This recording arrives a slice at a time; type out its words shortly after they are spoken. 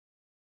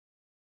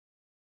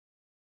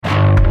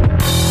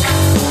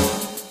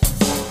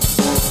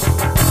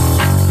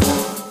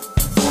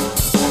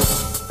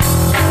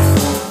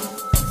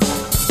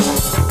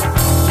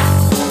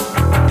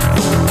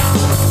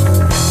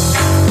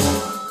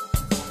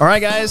All right,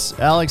 guys.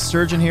 Alex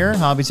Sturgeon here,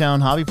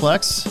 HobbyTown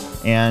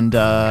HobbyPlex. And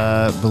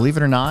believe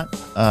it or not,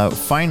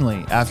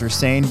 finally, after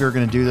saying we were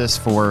going to do this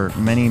for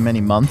many,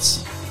 many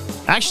months,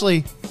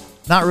 actually,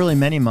 not really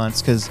many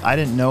months, because I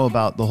didn't know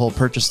about the whole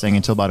purchase thing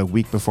until about a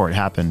week before it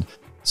happened.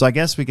 So I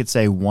guess we could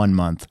say 1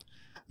 month.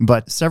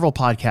 But several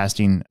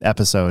podcasting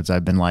episodes,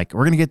 I've been like,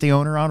 we're going to get the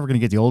owner on, we're going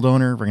to get the old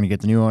owner, we're going to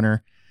get the new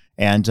owner.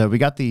 And we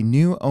got the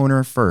new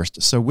owner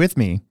first. So with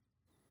me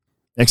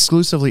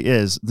exclusively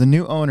is the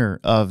new owner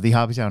of the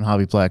HobbyTown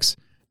HobbyPlex,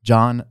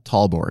 John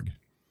Talborg.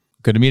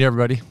 Good to meet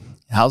everybody.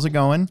 How's it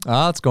going?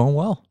 It's going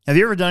well. Have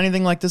you ever done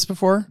anything like this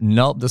before?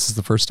 Nope, this is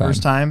the first time.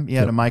 First time? You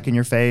had a mic in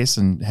your face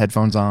and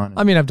headphones on?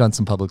 I mean, I've done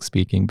some public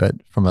speaking, but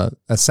from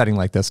a setting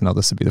like this, no,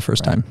 this would be the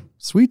first time.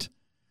 Sweet.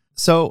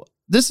 So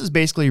this is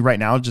basically right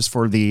now just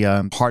for the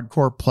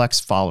hardcore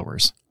Plex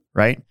followers,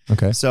 right?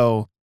 Okay.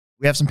 So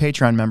we have some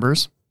Patreon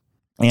members,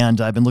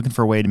 and I've been looking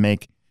for a way to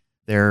make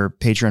their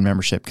Patreon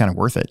membership kind of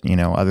worth it, you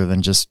know, other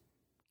than just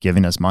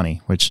giving us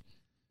money, which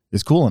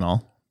is cool and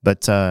all.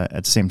 But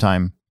at the same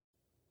time,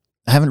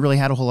 I haven't really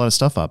had a whole lot of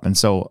stuff up. And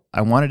so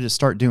I wanted to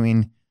start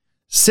doing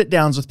sit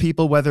downs with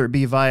people, whether it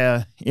be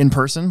via in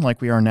person like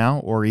we are now,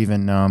 or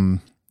even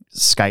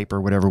Skype or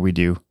whatever we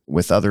do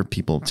with other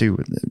people too.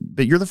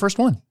 But you're the first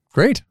one.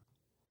 Great.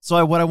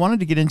 So what I wanted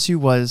to get into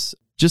was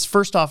just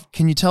first off,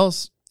 can you tell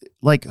us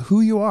like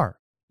who you are?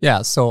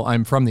 Yeah, so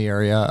I'm from the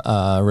area.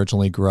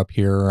 Originally grew up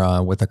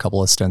here with a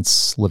couple of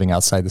stints living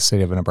outside the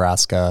state of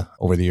Nebraska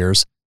over the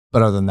years.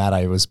 But other than that,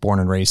 I was born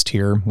and raised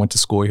here, went to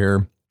school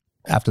here.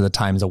 After the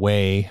times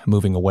away,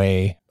 moving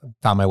away,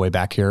 found my way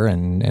back here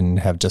and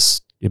have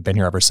just been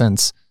here ever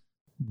since.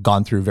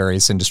 Gone through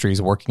various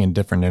industries, working in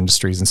different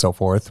industries and so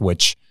forth,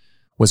 which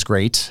was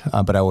great.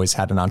 But I always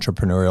had an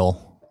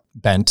entrepreneurial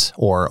bent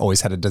or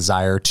always had a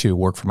desire to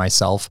work for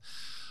myself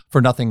for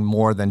nothing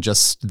more than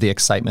just the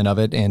excitement of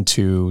it and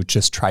to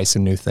just try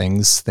some new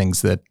things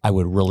that I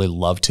would really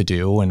love to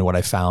do. And what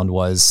I found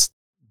was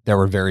there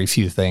were very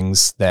few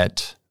things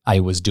that I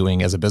was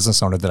doing as a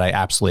business owner that I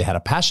absolutely had a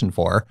passion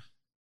for,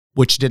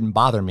 which didn't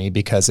bother me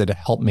because it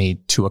helped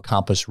me to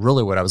accomplish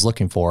really what I was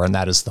looking for. And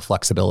that is the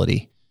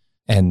flexibility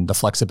and the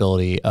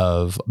flexibility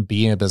of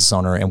being a business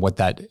owner and what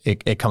that,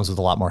 it comes with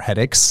a lot more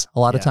headaches a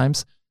lot of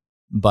times,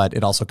 but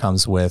it also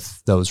comes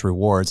with those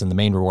rewards. And the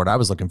main reward I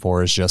was looking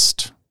for is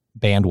just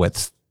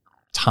bandwidth,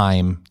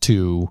 time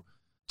to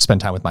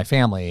spend time with my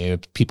family,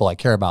 people I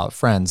care about,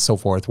 friends, so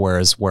forth.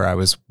 Whereas where I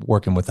was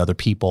working with other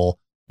people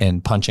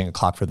and punching a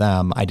clock for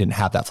them, I didn't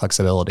have that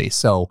flexibility.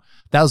 So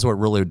that was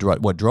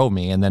what drove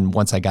me. And then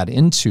once I got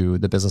into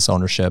the business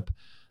ownership,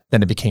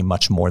 then it became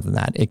much more than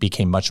that. It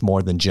became much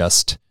more than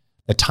just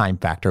the time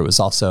factor. It was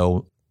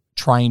also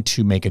trying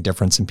to make a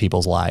difference in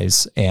people's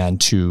lives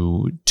and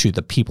to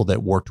the people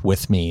that worked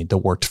with me, that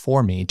worked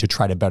for me, to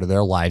try to better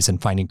their lives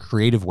and finding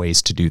creative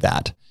ways to do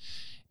that.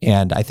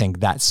 And I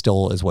think that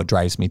still is what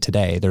drives me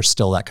today. There's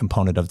still that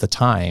component of the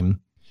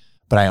time,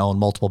 but I own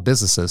multiple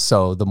businesses.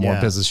 So the more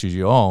businesses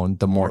you own,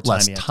 the more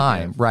less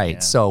time. Right. Yeah.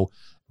 So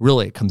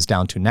really it comes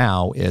down to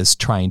now is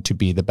trying to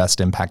be the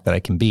best impact that I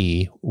can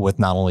be with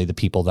not only the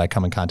people that I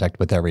come in contact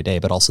with every day,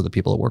 but also the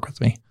people that work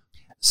with me.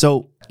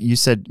 So you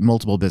said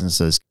multiple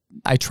businesses.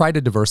 I try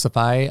to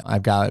diversify.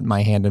 I've got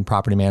my hand in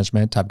property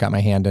management. I've got my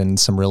hand in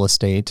some real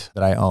estate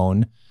that I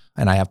own,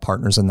 and I have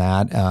partners in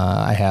that.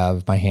 I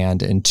have my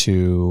hand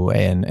into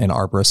an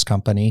arborist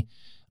company,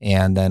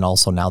 and then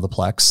also now the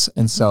Plex.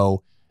 And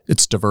so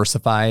it's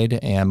diversified,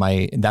 and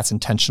that's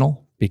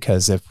intentional,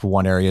 because if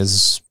one area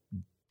is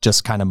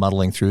just kind of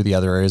muddling through, the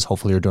other areas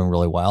hopefully are doing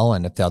really well.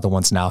 And if the other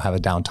ones now have a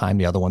downtime,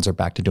 the other ones are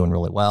back to doing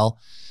really well,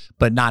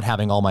 but not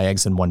having all my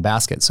eggs in one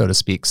basket, so to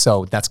speak.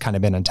 So that's kind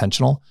of been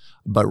intentional.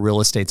 But real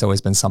estate's always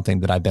been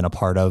something that I've been a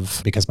part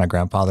of because my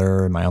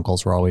grandfather and my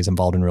uncles were always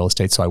involved in real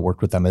estate. So I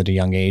worked with them at a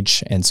young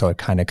age. And so I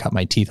kind of cut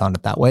my teeth on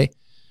it that way.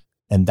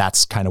 And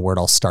that's kind of where it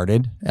all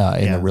started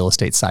in the real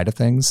estate side of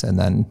things. And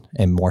then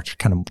more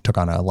kind of took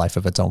on a life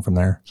of its own from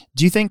there.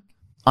 Do you think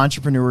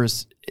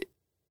entrepreneurs,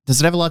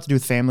 does it have a lot to do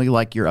with family,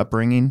 like your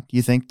upbringing? Do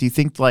you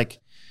think like,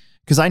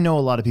 because I know a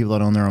lot of people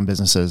that own their own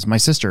businesses. My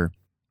sister,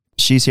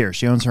 she's here.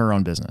 She owns her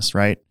own business,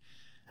 right?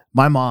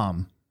 My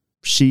mom,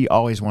 she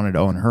always wanted to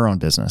own her own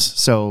business.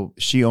 So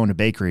she owned a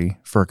bakery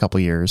for a couple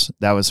of years.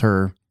 That was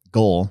her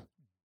goal.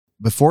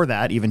 Before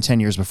that, even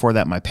 10 years before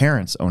that, my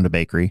parents owned a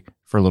bakery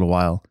for a little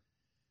while.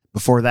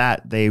 Before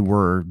that, they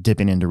were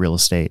dipping into real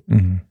estate.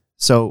 Mm-hmm.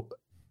 So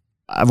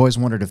I've always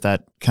wondered if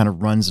that kind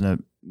of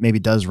maybe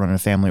does run in a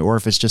family, or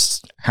if it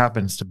just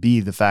happens to be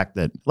the fact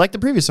that, like the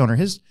previous owner,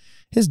 his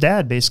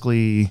dad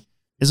basically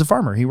is a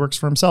farmer. He works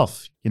for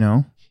himself, you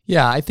know?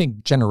 Yeah, I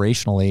think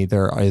generationally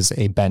there is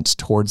a bent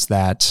towards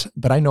that.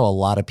 But I know a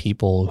lot of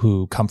people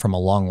who come from a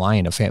long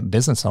line of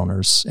business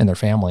owners in their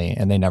family,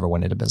 and they never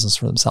went into business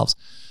for themselves.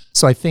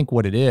 So I think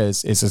what it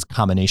is a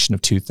combination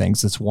of two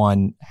things. It's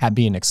one,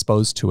 being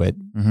exposed to it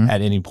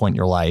at any point in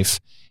your life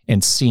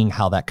and seeing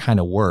how that kind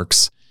of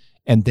works,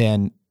 and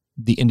then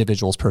the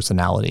individual's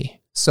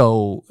personality.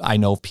 So I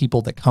know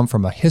people that come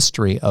from a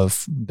history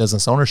of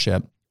business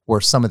ownership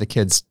where some of the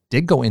kids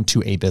did go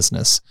into a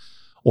business,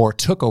 or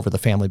took over the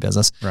family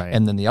business. Right.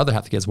 And then the other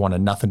half of the kids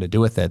wanted nothing to do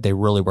with it. They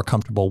really were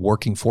comfortable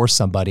working for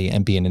somebody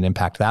and being an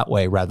impact that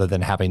way rather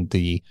than having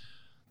the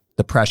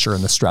pressure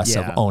and the stress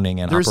of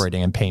owning and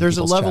operating and paying. There's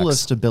a level checks. of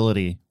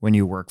stability when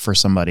you work for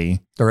somebody.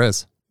 There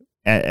is.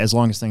 As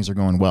long as things are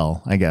going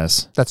well, I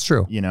guess. That's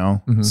true. You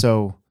know? Mm-hmm.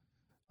 So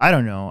I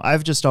don't know.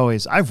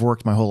 I've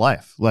worked my whole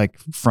life. Like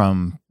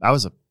I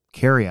was a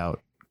carryout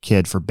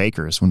kid for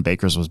Baker's when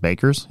Baker's was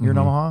Baker's here in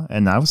Omaha,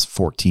 and I was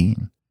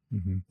 14.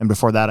 Mm-hmm. And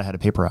before that I had a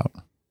paper route.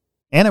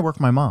 And I worked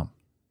with my mom.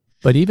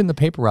 But even the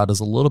paper route is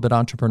a little bit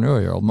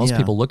entrepreneurial. Most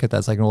people look at that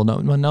as like, well,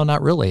 no,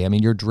 not really. I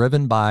mean, you're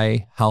driven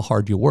by how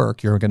hard you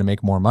work. You're going to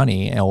make more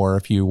money. Or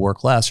if you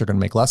work less, you're going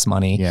to make less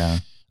money. Yeah.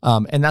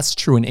 And that's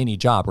true in any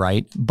job,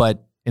 right?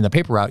 But in the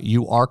paper route,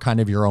 you are kind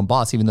of your own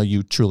boss. Even though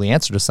you truly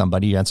answer to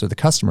somebody, you answer the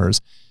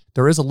customers.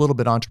 There is a little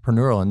bit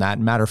entrepreneurial in that.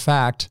 Matter of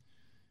fact,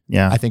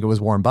 I think it was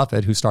Warren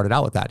Buffett who started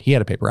out with that. He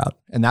had a paper route,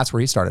 and that's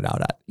where he started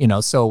out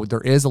at. So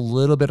there is a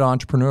little bit of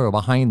entrepreneurial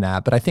behind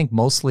that, but I think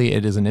mostly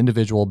it is an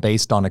individual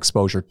based on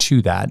exposure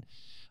to that.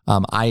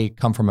 I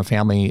come from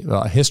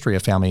a history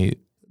of family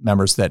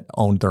members that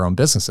owned their own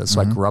businesses,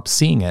 so I grew up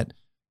seeing it.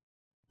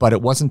 But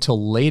it wasn't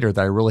until later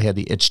that I really had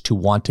the itch to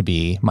want to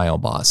be my own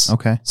boss.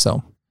 Okay.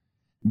 So,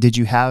 did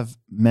you have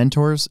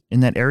mentors in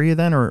that area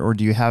then, or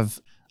do you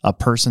have a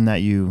person that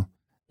you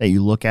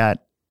look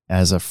at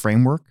as a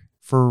framework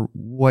for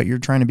what you're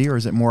trying to be, or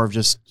is it more of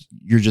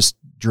you're just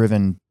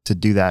driven to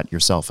do that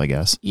yourself, I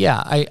guess?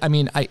 Yeah. I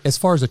mean, as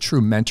far as a true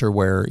mentor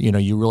where,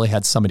 you really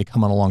had somebody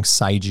come on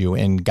alongside you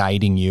and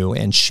guiding you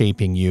and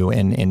shaping you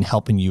and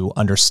helping you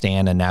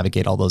understand and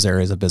navigate all those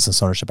areas of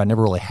business ownership, I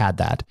never really had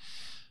that.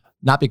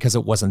 Not because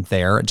it wasn't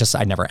there, just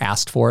I never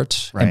asked for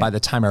it. Right. And by the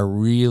time I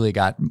really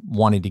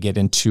wanted to get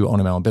into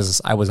owning my own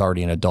business, I was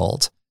already an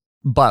adult.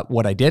 But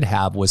what I did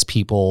have was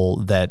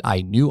people that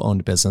I knew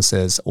owned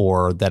businesses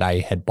or that I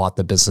had bought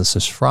the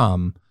businesses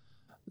from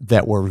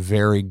that were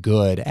very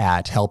good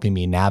at helping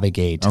me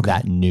navigate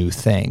that new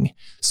thing.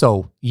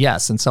 So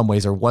yes, in some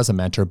ways there was a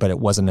mentor, but it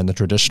wasn't in the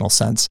traditional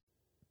sense.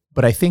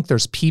 But I think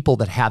there's people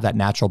that have that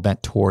natural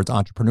bent towards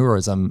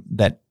entrepreneurism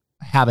that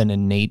have an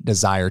innate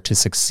desire to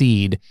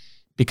succeed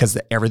because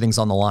everything's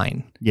on the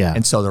line. Yeah.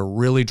 And so they're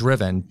really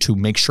driven to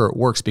make sure it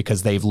works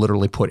because they've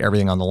literally put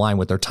everything on the line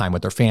with their time,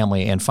 with their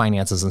family and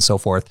finances and so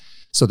forth.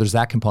 So there's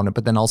that component.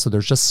 But then also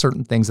there's just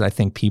certain things that I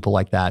think people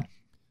like that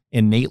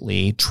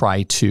innately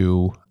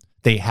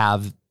they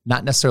have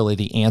not necessarily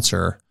the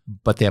answer,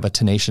 but they have a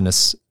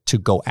tenaciousness to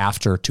go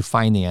after, to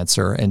find the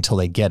answer until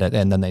they get it.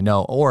 And then they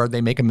know, or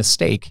they make a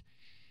mistake.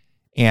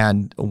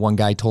 And one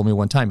guy told me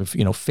one time,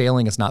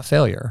 failing is not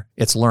failure,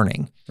 it's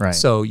learning. Right.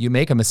 So you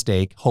make a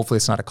mistake, hopefully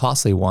it's not a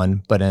costly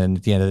one, but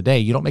at the end of the day,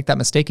 you don't make that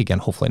mistake again,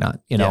 hopefully not,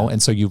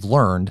 and so you've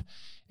learned,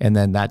 and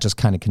then that just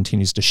kind of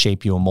continues to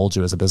shape you and mold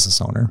you as a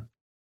business owner.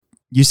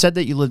 You said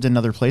that you lived in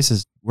other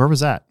places. Where was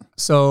that?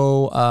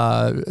 So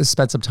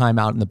spent some time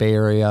out in the Bay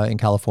Area in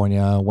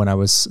California when I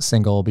was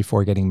single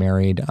before getting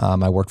married.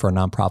 I worked for a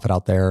nonprofit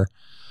out there.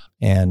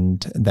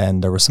 And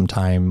then there was some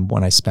time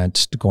when I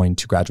spent going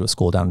to graduate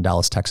school down in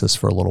Dallas, Texas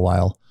for a little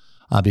while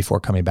before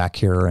coming back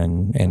here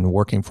and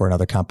working for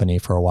another company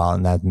for a while.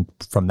 And then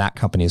from that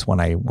company is when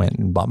I went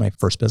and bought my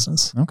first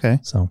business. Okay.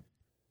 So,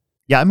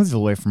 yeah, I moved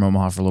away from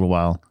Omaha for a little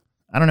while.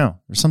 I don't know.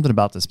 There's something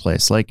about this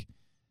place. Like,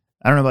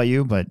 I don't know about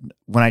you, but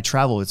when I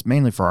travel, it's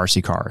mainly for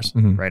RC cars,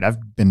 right?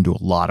 I've been to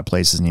a lot of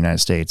places in the United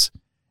States.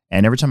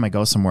 And every time I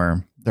go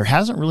somewhere, there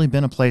hasn't really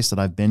been a place that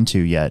I've been to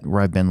yet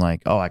where I've been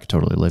like, oh, I could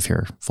totally live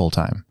here full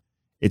time.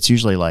 It's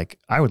usually like,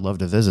 I would love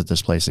to visit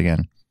this place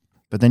again,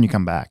 but then you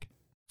come back.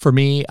 For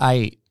me,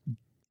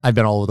 I've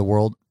been all over the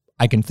world.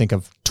 I can think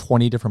of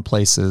 20 different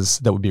places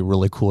that would be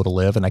really cool to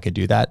live, and I could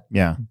do that.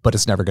 Yeah. But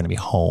it's never going to be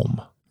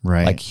home.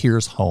 Right. Like,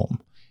 here's home.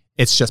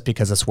 It's just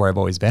because it's where I've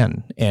always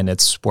been, and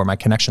it's where my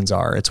connections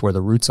are. It's where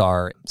the roots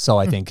are. So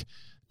I think,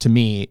 to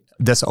me,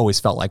 this always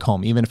felt like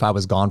home. Even if I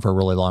was gone for a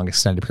really long,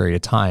 extended period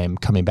of time,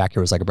 coming back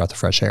here was like a breath of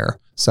fresh air.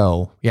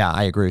 So yeah,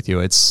 I agree with you.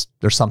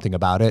 There's something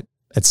about it.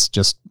 It's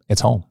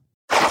home.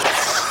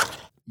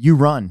 You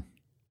run.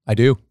 I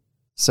do.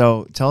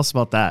 So tell us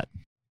about that.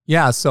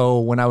 Yeah. So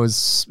when I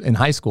was in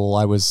high school,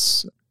 I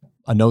was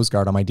a nose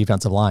guard on my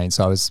defensive line.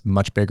 So I was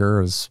much bigger.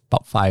 I was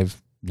about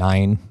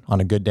 5'9"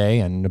 on a good day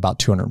and about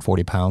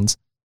 240 pounds.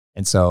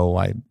 And so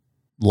I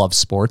loved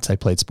sports. I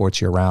played sports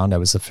year round.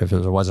 If it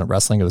wasn't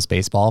wrestling, it was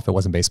baseball. If it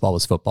wasn't baseball, it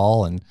was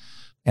football. And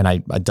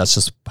that's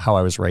just how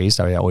I was raised.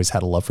 I always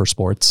had a love for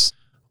sports.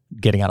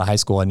 Getting out of high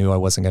school, I knew I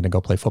wasn't going to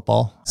go play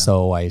football. Yeah.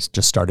 So I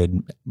just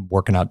started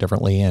working out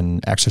differently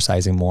and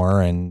exercising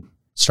more and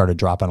started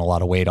dropping a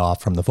lot of weight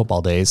off from the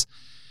football days.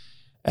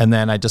 And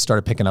then I just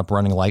started picking up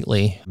running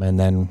lightly and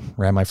then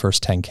ran my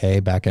first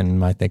 10K back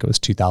in, I think it was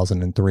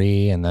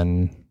 2003. And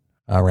then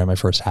I ran my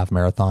first half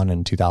marathon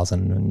in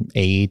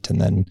 2008.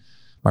 And then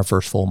my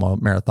first full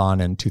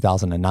marathon in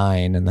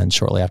 2009. And then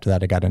shortly after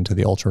that, I got into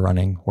the ultra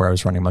running where I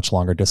was running much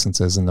longer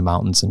distances in the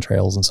mountains and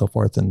trails and so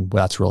forth. And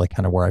that's really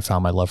kind of where I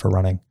found my love for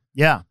running.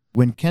 Yeah.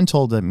 When Ken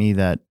told me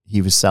that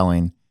he was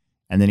selling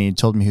and then he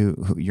told me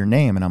who your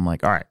name, and I'm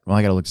like, all right, well,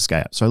 I got to look this guy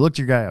up. So I looked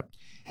your guy up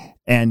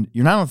And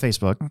you're not on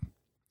Facebook.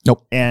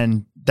 Nope.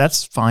 And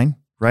that's fine,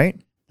 right?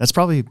 That's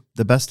probably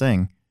the best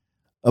thing.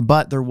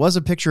 But there was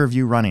a picture of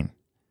you running.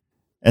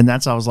 And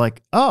I was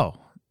like, oh,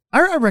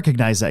 I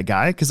recognize that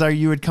guy because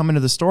you would come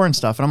into the store and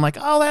stuff. And I'm like,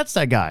 oh, that's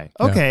that guy.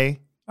 Okay.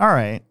 Yeah. All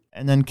right.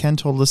 And then Ken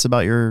told us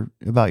about your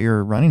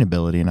running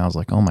ability. And I was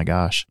like, oh my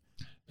gosh.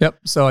 Yep.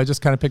 So I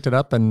just kind of picked it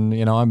up and,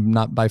 I'm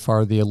not by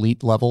far the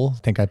elite level. I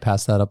think I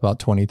passed that up about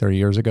 20, 30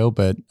 years ago,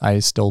 but I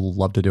still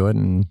love to do it.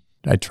 And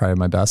I try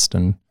my best.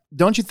 And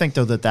don't you think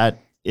though, that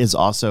is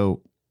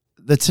also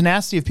the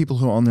tenacity of people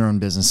who own their own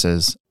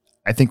businesses?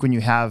 I think when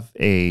you have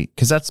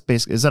because that's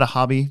basically, is that a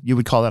hobby? You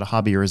would call that a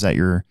hobby, or is that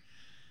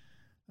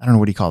I don't know,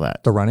 what do you call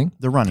that? The running?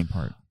 The running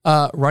part.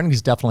 Running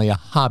is definitely a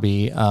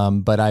hobby,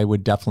 but I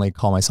would definitely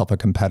call myself a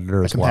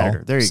competitor as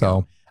well. There you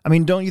go. I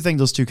mean, don't you think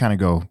those two kind of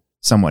go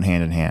somewhat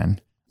hand in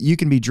hand? You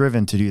can be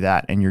driven to do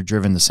that, and you're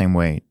driven the same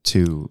way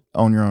to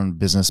own your own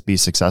business, be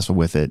successful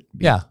with it,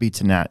 be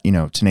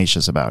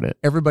tenacious about it.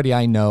 Everybody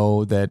I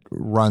know that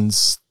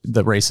runs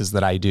the races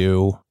that I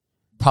do,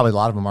 probably a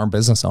lot of them aren't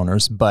business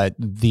owners, but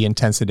the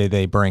intensity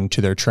they bring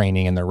to their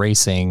training and their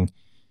racing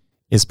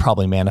is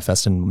probably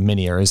manifest in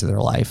many areas of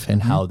their life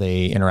and how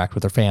they interact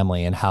with their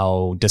family and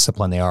how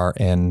disciplined they are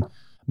in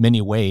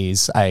many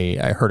ways.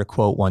 I heard a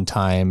quote one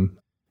time,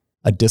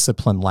 a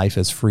disciplined life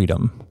is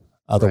freedom.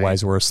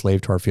 Otherwise, we're a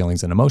slave to our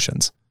feelings and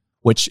emotions,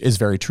 which is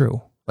very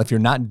true. If you're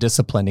not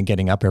disciplined in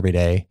getting up every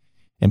day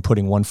and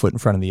putting one foot in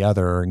front of the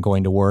other and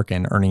going to work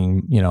and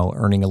earning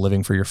a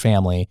living for your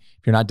family,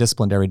 if you're not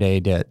disciplined every day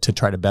to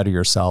try to better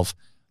yourself,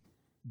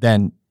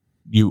 then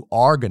you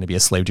are going to be a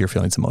slave to your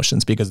feelings and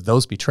emotions because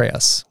those betray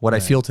us. What I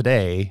feel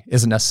today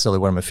isn't necessarily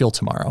what I'm going to feel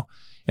tomorrow.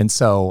 And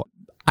so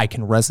I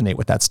can resonate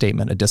with that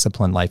statement, a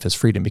disciplined life is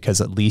freedom, because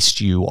at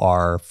least you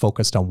are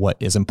focused on what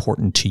is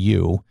important to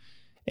you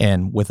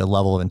and with a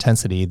level of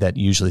intensity that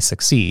usually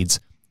succeeds,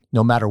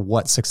 no matter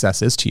what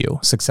success is to you.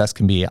 Success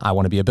can be, I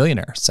want to be a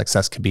billionaire.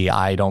 Success could be,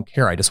 I don't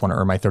care. I just want to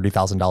earn my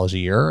 $30,000 a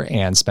year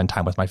and spend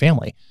time with my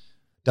family.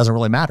 Doesn't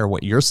really matter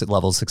what your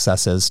level of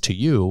success is to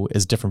you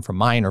is different from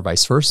mine or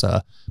vice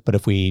versa. But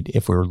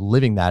if we're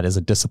living that as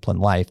a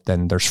disciplined life,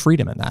 then there's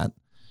freedom in that.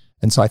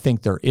 And so I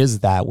think there is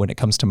that when it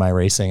comes to my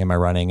racing and my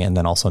running, and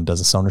then also in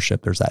business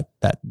ownership, there's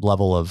that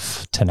level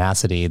of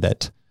tenacity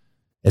that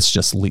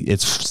it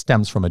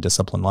stems from a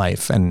disciplined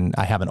life. And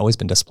I haven't always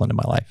been disciplined in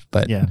my life,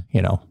 but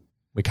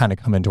we kind of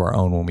come into our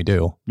own when we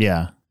do.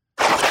 Yeah.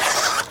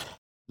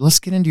 Let's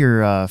get into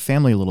your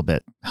family a little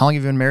bit. How long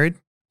have you been married?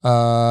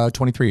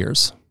 23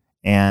 years.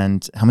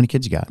 And how many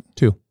kids you got?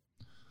 2.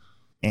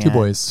 And 2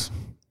 boys.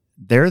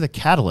 They're the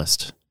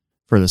catalyst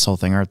for this whole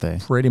thing, aren't they?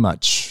 Pretty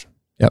much.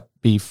 Yep.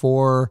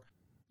 Before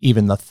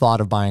even the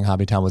thought of buying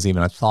HobbyTown was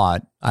even a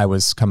thought, I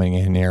was coming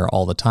in here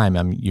all the time.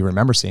 You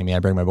remember seeing me. I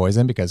bring my boys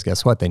in because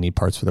guess what? They need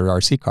parts for their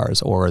RC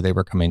cars, or they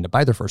were coming to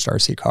buy their first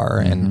RC car.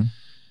 Mm-hmm. And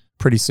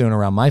pretty soon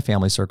around my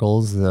family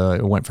circles,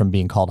 it went from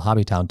being called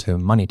HobbyTown to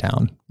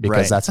Moneytown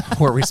because that's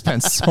where we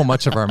spend so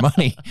much of our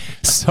money.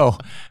 So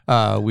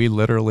we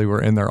literally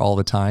were in there all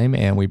the time,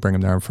 and we bring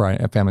them there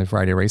on Family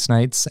Friday race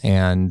nights,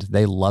 and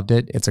they loved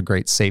it. It's a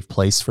great safe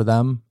place for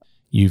them.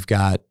 You've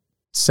got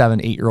 7,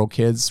 8-year-old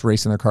kids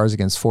racing their cars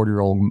against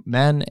 40-year-old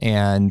men,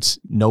 and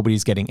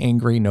nobody's getting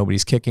angry,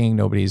 nobody's kicking,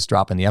 nobody's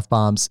dropping the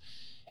F-bombs.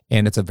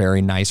 And it's a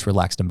very nice,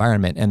 relaxed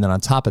environment. And then on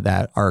top of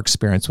that, our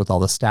experience with all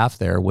the staff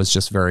there was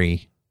just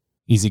very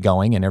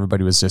easygoing, and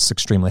everybody was just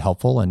extremely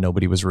helpful, and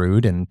nobody was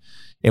rude, and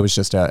it was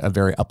just a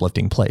very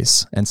uplifting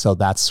place. And so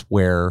that's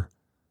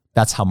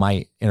how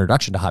my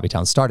introduction to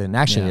HobbyTown started. And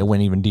actually, it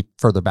went even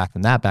further back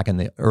than that. Back in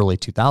the early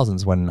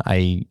 2000s, when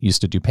I used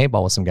to do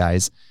paintball with some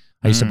guys,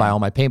 I used to buy all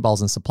my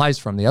paintballs and supplies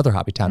from the other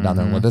HobbyTown down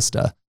there in La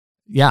Vista.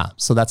 Yeah,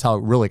 so that's how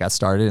it really got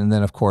started. And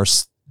then, of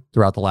course,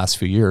 throughout the last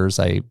few years,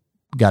 I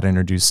got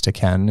introduced to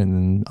Ken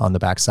and on the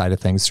backside of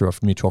things through a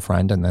mutual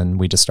friend, and then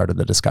we just started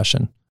the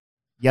discussion.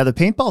 Yeah, the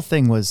paintball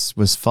thing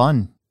was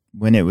fun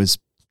when it was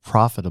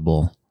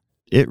profitable.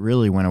 It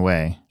really went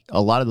away.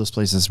 A lot of those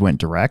places went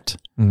direct,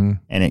 and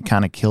it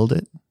kind of killed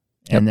it.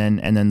 Yep.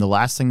 And then the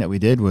last thing that we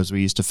did was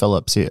we used to fill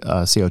up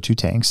CO2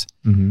 tanks.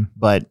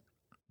 But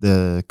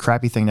the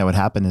crappy thing that would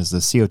happen is the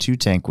CO2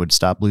 tank would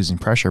stop losing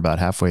pressure about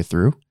halfway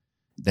through.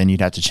 Then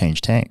you'd have to change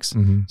tanks.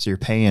 So you're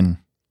paying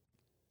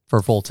for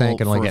a full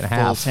tank and only getting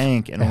half. Full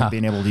tank and only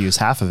being able to use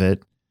half of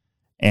it.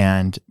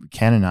 And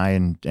Ken and I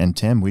and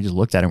Tim, we just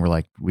looked at it and we're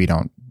like, we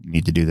don't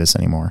need to do this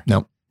anymore.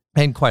 Nope.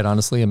 And quite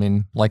honestly, I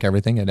mean, like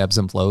everything, it ebbs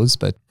and flows,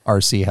 but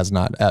RC has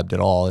not ebbed at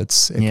all.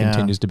 It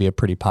continues to be a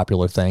pretty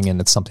popular thing, and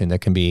it's something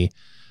that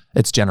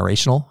it's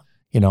generational.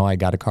 I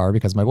got a car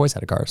because my boys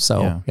had a car.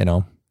 So,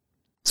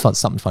 it's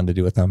something fun to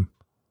do with them.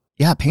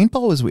 Yeah,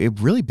 paintball was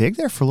really big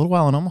there for a little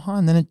while in Omaha,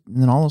 and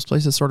then all those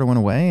places sort of went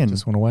away. And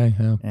just went away,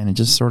 yeah. And it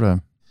just sort of,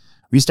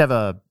 we used to have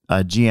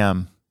a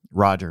GM,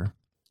 Roger,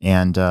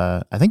 and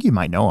I think you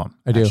might know him.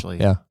 I do, actually.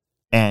 Yeah.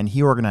 And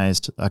he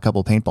organized a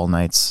couple paintball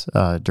nights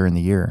during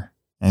the year,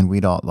 and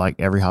we'd all, like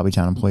every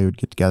HobbyTown employee would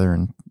get together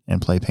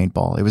and play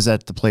paintball. It was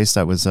at the place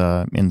that was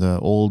in the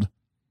old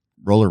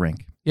roller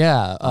rink.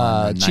 Yeah,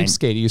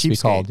 Cheapskate it used to be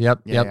called.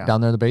 Yep, down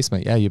there in the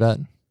basement. Yeah, you bet.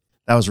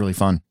 That was really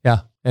fun. Yeah,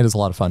 it is a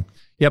lot of fun.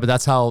 Yeah, but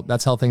that's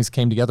how things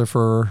came together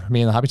for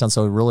me in the HobbyTown.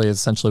 So it really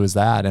essentially was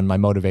that. And my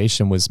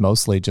motivation was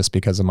mostly just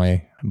because of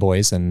my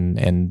boys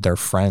and their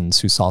friends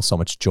who saw so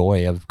much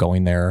joy of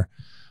going there.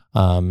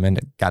 And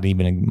it got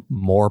even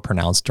more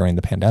pronounced during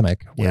the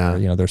pandemic where,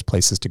 there's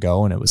places to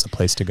go, and it was a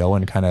place to go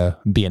and kind of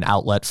be an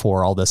outlet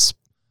for all this,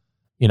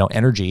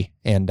 energy.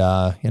 And,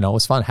 it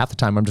was fun. Half the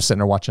time I'm just sitting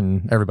there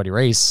watching everybody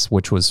race,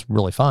 which was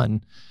really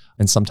fun.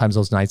 And sometimes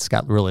those nights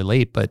got really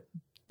late, but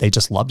they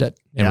just loved it.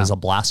 It was a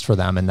blast for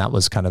them. And that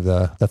was kind of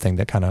the thing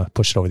that kind of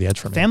pushed it over the edge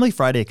for me. Family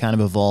Friday kind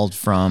of evolved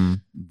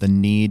from the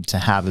need to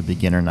have a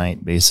beginner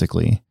night,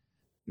 basically.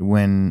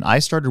 When I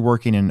started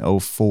working in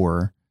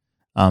 2004,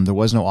 there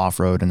was no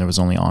off-road and there was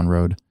only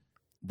on-road.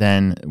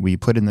 Then we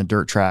put in the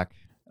dirt track,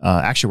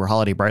 actually where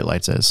Holiday Bright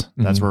Lights is.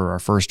 That's where our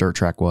first dirt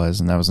track was,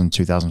 and that was in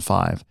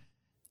 2005.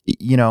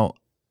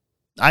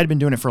 I'd been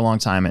doing it for a long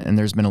time, and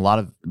there's been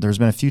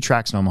a few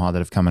tracks in Omaha that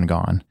have come and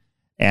gone.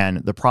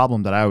 And the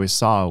problem that I always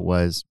saw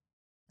was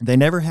they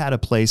never had a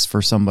place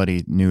for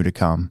somebody new to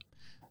come.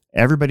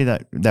 Everybody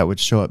that would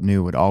show up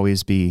new would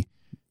always be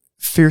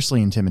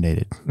fiercely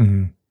intimidated.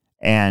 Mm-hmm.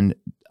 And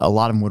a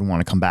lot of them wouldn't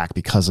want to come back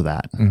because of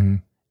that. Mm-hmm.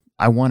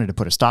 I wanted to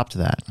put a stop to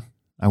that.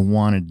 I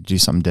wanted to do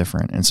something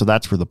different. And so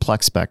that's where the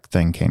Plex Spec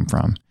thing came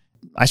from.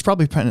 I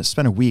probably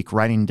spent a week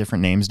writing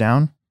different names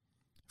down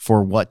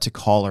for what to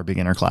call our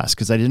beginner class,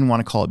 because I didn't want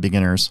to call it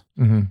beginners.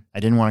 Mm-hmm. I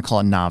didn't want to call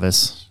it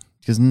novice,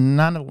 because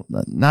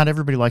not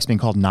everybody likes being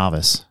called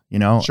novice.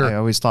 Sure. I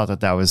always thought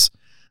that was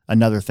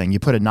another thing. You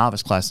put a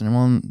novice class in,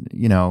 well,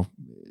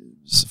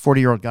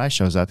 40-year-old guy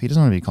shows up. He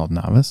doesn't want to be called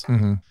novice.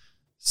 Mm-hmm.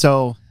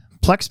 So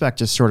Plex Spec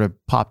just sort of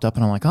popped up,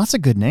 and I'm like, oh, that's a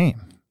good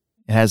name.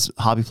 It has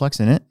HobbyPlex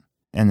in it.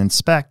 And then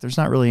Spec, there's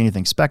not really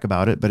anything spec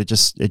about it, but it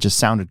just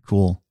sounded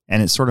cool.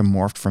 And it sort of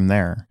morphed from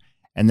there.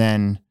 And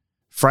then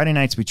Friday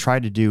nights, we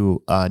tried to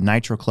do a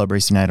Nitro Club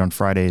racing night on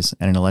Fridays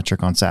and an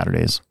electric on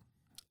Saturdays.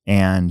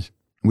 And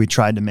we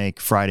tried to make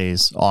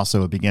Fridays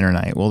also a beginner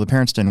night. Well, the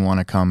parents didn't want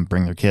to come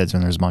bring their kids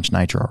when there's a bunch of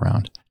nitro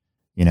around.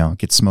 It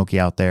gets smoky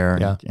out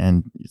there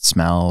and it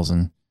smells.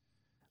 And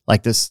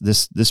like this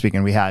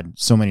weekend, we had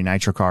so many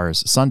nitro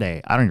cars.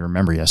 Sunday, I don't even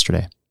remember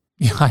yesterday.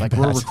 Yeah,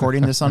 we're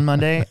recording this on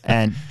Monday,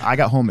 and I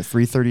got home at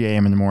 3:30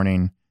 a.m. in the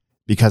morning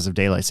because of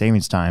daylight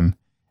savings time.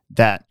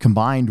 That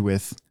combined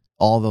with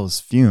all those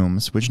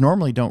fumes, which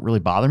normally don't really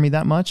bother me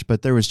that much,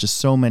 but there was just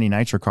so many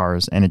nitro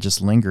cars, and it just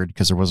lingered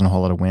because there wasn't a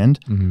whole lot of wind.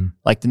 Mm-hmm.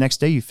 Like the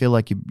next day, you feel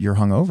like you're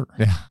hungover.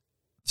 Yeah.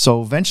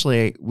 So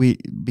eventually,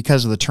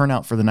 because of the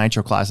turnout for the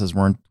nitro classes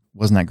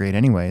wasn't that great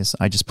anyways,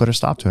 I just put a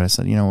stop to it. I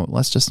said,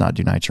 let's just not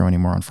do nitro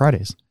anymore on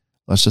Fridays.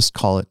 Let's just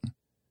call it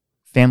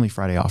Family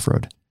Friday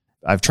Off-Road.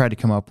 I've tried to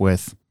come up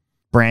with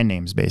brand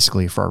names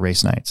basically for our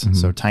race nights. Mm-hmm.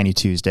 So Tiny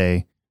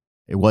Tuesday,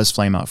 it was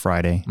Flame Out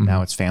Friday. Mm-hmm.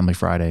 Now it's Family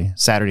Friday,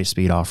 Saturday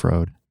Speed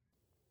Off-Road.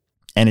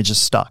 And it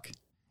just stuck.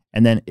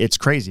 And then it's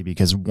crazy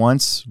because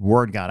once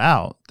word got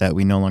out that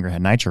we no longer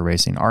had nitro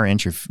racing, our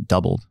entry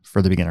doubled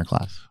for the beginner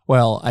class.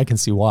 Well, I can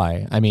see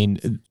why. I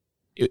mean,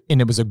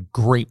 and it was a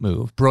great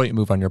move, brilliant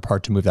move on your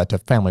part to move that to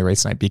Family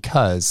Race Night,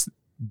 because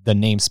the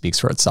name speaks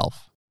for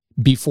itself.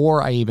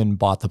 Before I even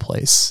bought the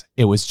place,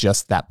 it was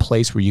just that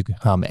place where you could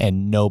come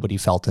and nobody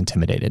felt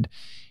intimidated.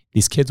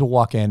 These kids will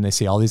walk in, they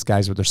see all these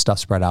guys with their stuff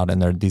spread out,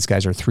 and these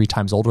guys are 3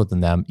 times older than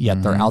them,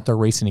 yet they're out there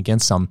racing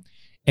against them,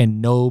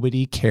 and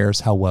nobody cares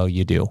how well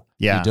you do.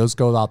 Yeah. You just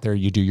go out there,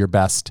 you do your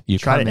best. You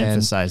try to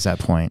emphasize that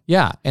point.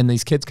 Yeah, and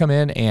these kids come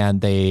in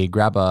and they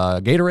grab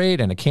a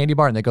Gatorade and a candy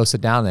bar and they go sit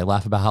down and they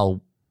laugh about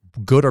how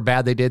good or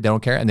bad they did. They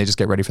don't care, and they just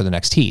get ready for the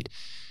next heat.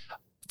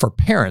 For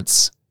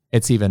parents,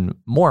 it's even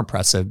more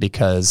impressive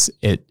because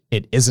it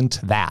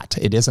isn't that.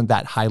 It isn't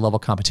that high-level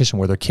competition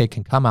where their kid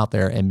can come out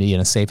there and be in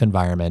a safe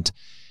environment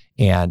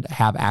and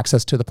have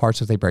access to the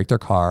parts if they break their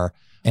car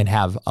and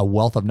have a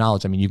wealth of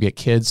knowledge. I mean, you get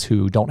kids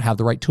who don't have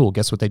the right tool.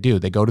 Guess what they do?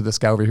 They go to this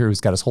guy over here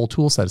who's got his whole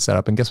tool set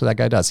up, and guess what that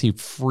guy does? He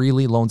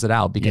freely loans it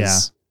out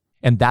because,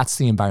 and that's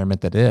the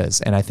environment that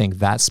is. And I think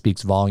that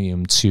speaks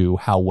volume to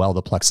how well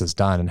the Plex has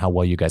done and how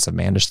well you guys have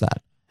managed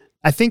that.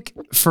 I think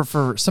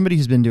for somebody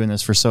who's been doing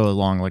this for so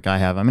long, like I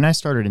have, I mean, I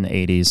started in the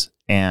 80s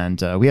and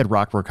we had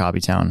Rockwork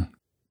HobbyTown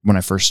when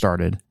I first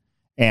started,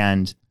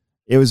 and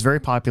it was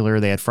very popular.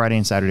 They had Friday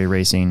and Saturday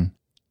racing.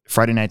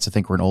 Friday nights, I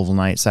think, were an oval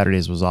night.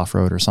 Saturdays was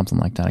off-road or something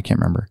like that. I can't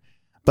remember.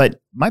 But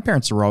my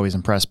parents were always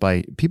impressed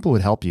by people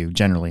would help you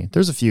generally.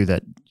 There's a few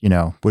that,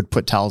 would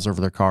put towels over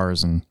their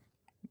cars and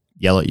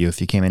yell at you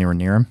if you came anywhere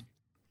near them.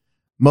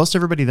 Most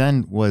everybody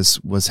then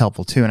was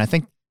helpful too. And I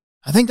think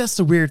that's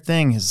the weird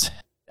thing is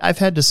I've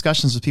had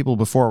discussions with people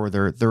before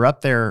where they're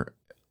up there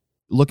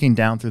looking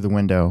down through the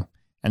window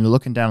and they're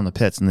looking down in the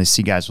pits and they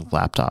see guys with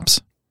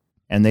laptops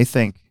and they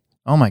think,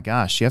 oh my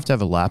gosh, you have to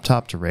have a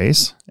laptop to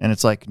race? And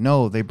it's like,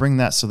 no, they bring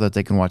that so that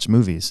they can watch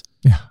movies.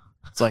 Yeah.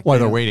 It's like while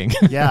they're waiting.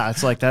 Yeah.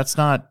 It's like,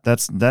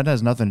 that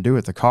has nothing to do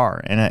with the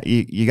car. And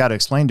you got to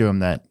explain to them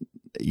that,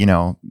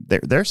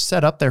 they're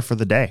set up there for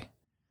the day.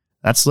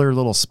 That's their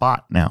little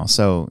spot now.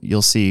 So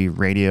you'll see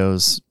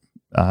radios,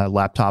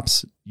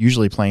 laptops,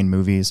 usually playing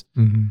movies.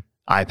 Mm-hmm.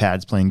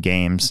 iPads playing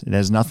games. It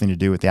has nothing to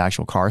do with the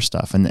actual car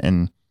stuff.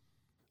 And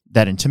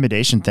that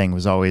intimidation thing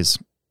was always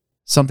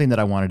something that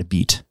I wanted to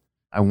beat.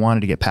 I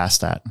wanted to get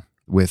past that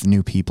with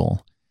new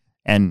people.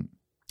 And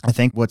I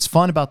think what's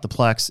fun about the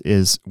Plex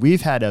is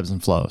we've had ebbs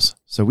and flows.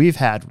 So we've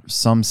had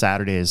some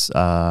Saturdays,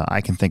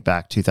 I can think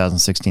back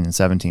 2016 and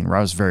 17, where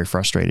I was very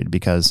frustrated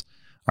because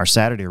our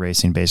Saturday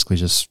racing basically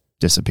just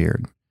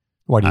disappeared.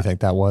 Why do you think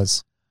that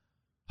was?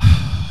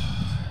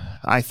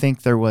 I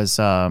think there was,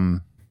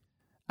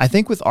 I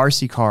think with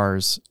RC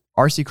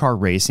car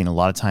racing, a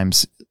lot of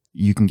times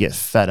you can get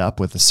fed up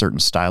with a certain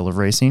style of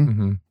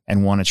racing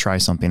and want to try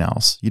something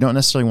else. You don't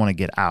necessarily want to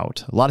get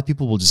out. A lot of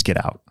people will just get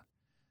out,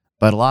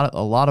 but a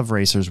lot of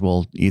racers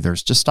will either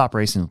just stop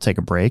racing and take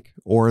a break,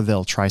 or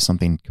they'll try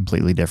something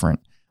completely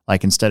different.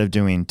 Like instead of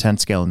doing 10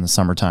 scale in the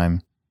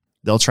summertime,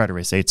 they'll try to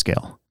race 8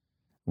 scale.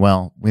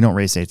 Well, we don't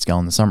race 8 scale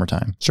in the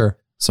summertime. Sure.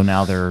 So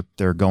now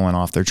they're going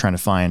off. They're trying to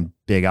find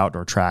big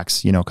outdoor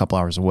tracks, a couple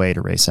hours away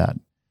to race at.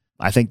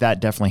 I think that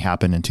definitely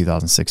happened in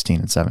 2016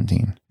 and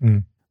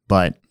 17.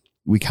 But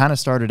we kind of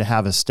started to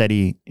have a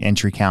steady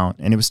entry count,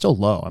 and it was still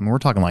low. I mean, we're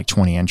talking like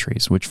 20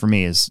 entries, which for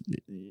me is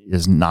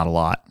not a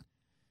lot.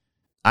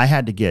 I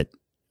had to get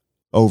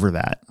over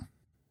that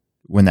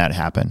when that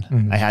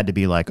happened. I had to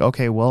be like,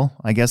 okay, well,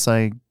 I guess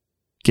I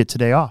get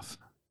today off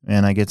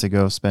and I get to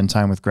go spend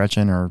time with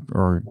Gretchen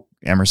or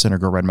Emerson or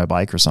go ride my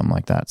bike or something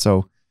like that.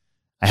 So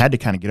I had to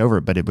kind of get over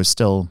it, but it was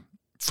still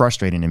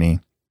frustrating to me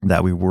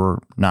that we were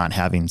not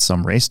having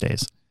some race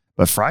days.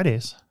 But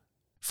Fridays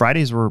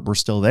were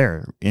still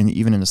there,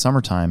 even in the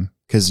summertime,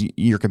 because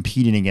you're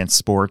competing against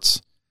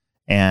sports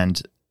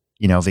and,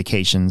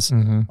 vacations,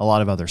 a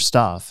lot of other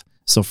stuff.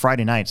 So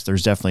Friday nights,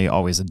 there's definitely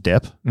always a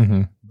dip.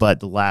 But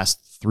the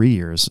last 3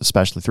 years,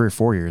 especially 3 or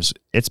 4 years,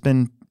 it's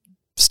been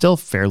still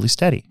fairly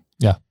steady.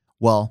 Yeah.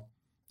 Well,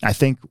 I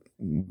think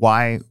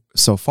why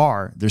so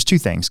far, there's 2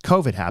 things.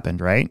 COVID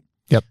happened, right?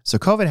 Yep. So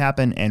COVID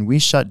happened and we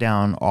shut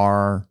down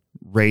our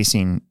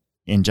racing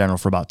in general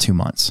for about 2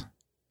 months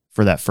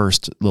for that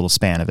first little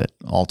span of it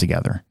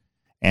altogether.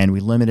 And we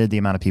limited the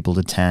amount of people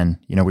to 10.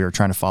 We were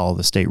trying to follow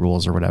the state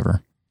rules or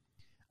whatever.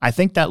 I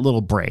think that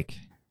little break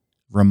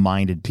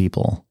reminded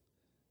people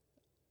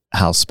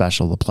how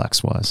special the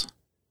Plex was.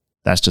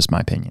 That's just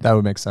my opinion. That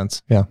would make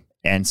sense. Yeah.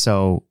 And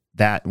so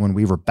that when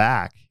we were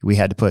back, we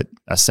had to put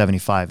a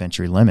 75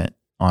 entry limit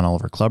on all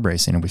of our club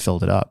racing, and we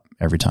filled it up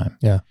every time.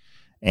 Yeah.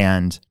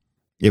 And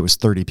it was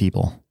 30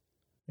 people,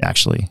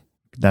 actually.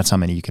 That's how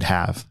many you could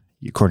have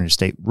according to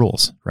state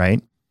rules,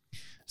 right?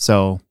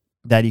 So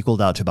that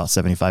equaled out to about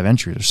 75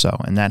 entries or so.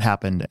 And that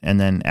happened. And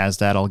then as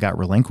that all got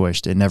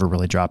relinquished, it never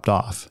really dropped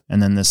off.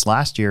 And then this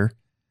last year,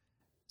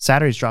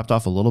 Saturdays dropped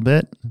off a little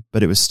bit,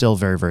 but it was still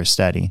very, very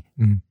steady.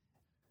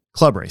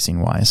 Club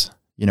racing wise,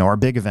 our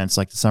big events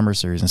like the summer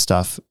series and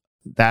stuff,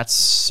 that's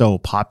so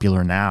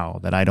popular now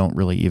that I don't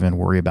really even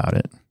worry about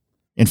it.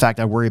 In fact,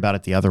 I worry about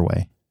it the other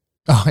way.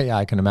 Oh yeah,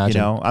 I can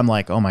imagine. I'm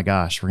like, oh my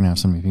gosh, we're going to have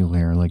so many people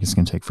here. Like it's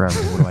going to take forever.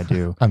 What do I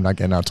do? I'm not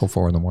getting out till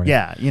 4 a.m.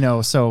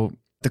 Yeah. So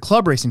the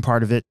club racing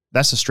part of it,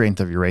 that's the strength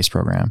of your race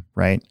program,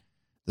 right?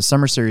 The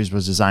summer series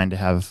was designed to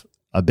have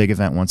a big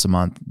event once a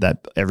month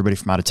that everybody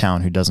from out of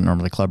town who doesn't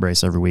normally club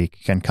race every week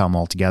can come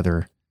all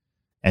together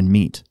and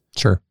meet.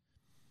 Sure.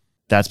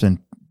 That's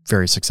been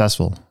very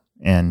successful.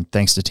 And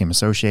thanks to Team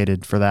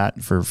Associated for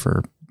that,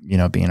 for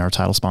being our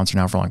title sponsor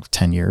now for like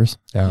 10 years.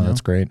 Yeah,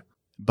 that's great.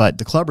 But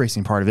the club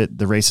racing part of it,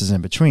 the races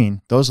in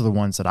between, those are the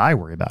ones that I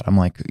worry about. I'm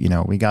like,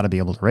 we got to be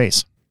able to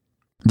race.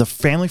 The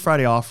Family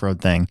Friday off-road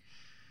thing,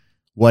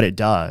 what it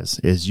does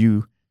is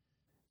you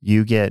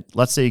get,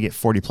 let's say you get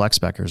 40 Plex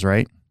speckers,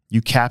 right?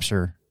 You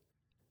capture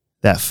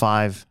that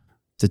 5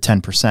 to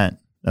 10%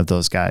 of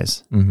those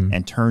guys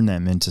and turn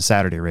them into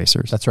Saturday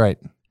racers. That's right.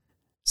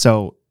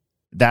 So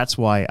that's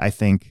why I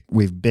think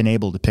we've been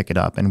able to pick it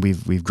up, and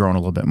we've grown a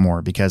little bit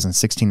more, because in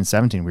 16 and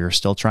 17, we were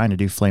still trying to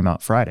do Flame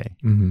Out Friday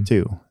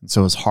too.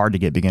 So it was hard to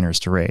get beginners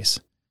to race.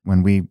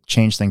 When we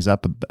changed things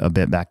up a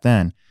bit back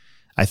then,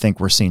 I think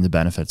we're seeing the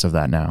benefits of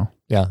that now.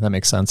 Yeah, that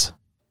makes sense.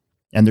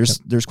 And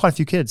there's quite a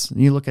few kids.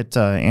 You look at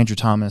Andrew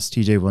Thomas,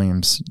 TJ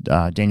Williams,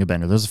 Daniel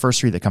Bender. Those are the first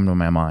 3 that come to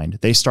my mind.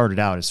 They started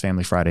out as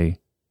Family Friday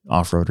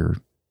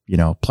off-roader,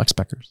 Plex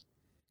speckers.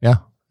 Yeah.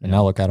 And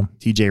now look at them.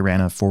 TJ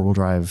ran a 4-wheel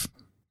drive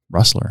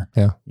Rustler.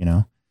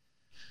 Yeah.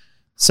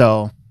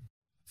 So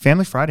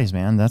Family Fridays,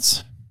 man,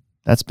 that's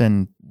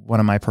been one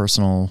of my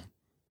personal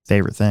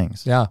favorite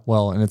things. Yeah.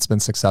 Well, and it's been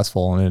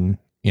successful, and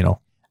we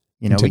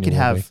could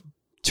have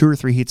 2 or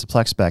 3 heats of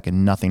Plex spec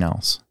and nothing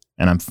else.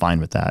 And I'm fine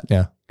with that.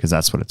 Yeah. Because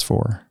that's what it's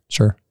for.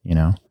 Sure.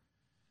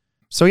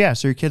 So yeah,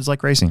 so your kids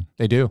like racing.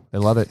 They do. They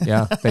love it.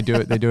 Yeah. They do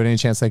it. They do it any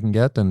chance they can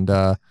get. And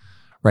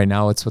right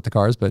now it's with the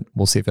cars, but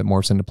we'll see if it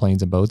morphs into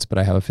planes and boats. But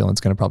I have a feeling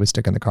it's going to probably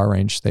stick in the car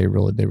range. They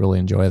really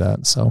enjoy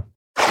that. So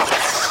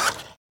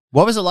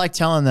what was it like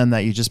telling them that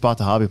you just bought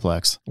the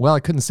HobbyPlex? Well,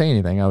 I couldn't say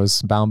anything. I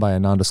was bound by a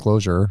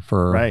non-disclosure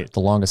for the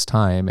longest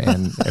time.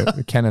 And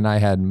Ken and I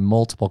had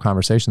multiple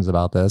conversations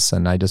about this.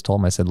 And I just told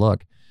him, I said,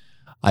 look,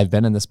 I've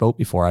been in this boat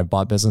before. I've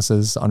bought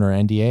businesses under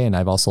an NDA, and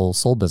I've also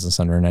sold business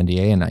under an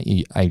NDA.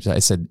 And I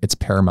said, it's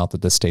paramount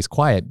that this stays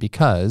quiet,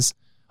 because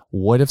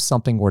what if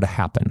something were to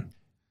happen?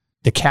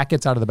 The cat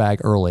gets out of the bag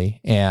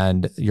early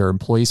and your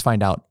employees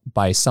find out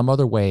by some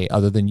other way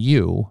other than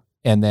you,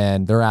 and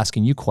then they're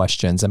asking you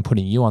questions and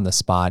putting you on the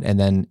spot. And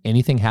then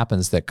anything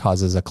happens that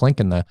causes a clink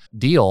in the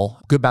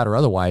deal, good, bad, or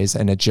otherwise.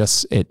 And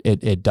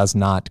it does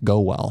not go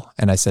well.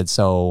 And I said,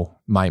 so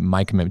my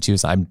commitment to you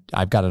is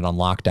I've got it on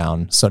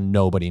lockdown. So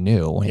nobody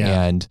knew.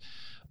 Yeah. And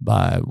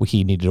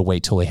he needed to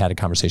wait till he had a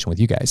conversation with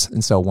you guys.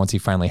 And so once he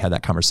finally had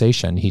that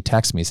conversation, he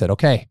texted me, said,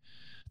 okay,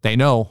 they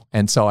know.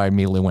 And so I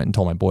immediately went and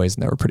told my boys,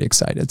 and they were pretty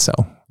excited. So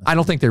I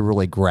don't think they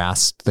really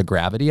grasped the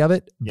gravity of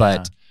it,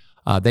 but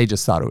they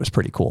just thought it was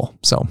pretty cool.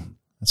 So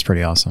that's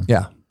pretty awesome.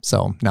 Yeah.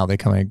 So now they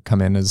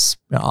come in as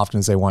often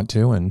as they want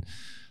to. And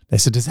they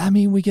said, does that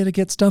mean we get to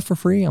get stuff for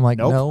free? I'm like,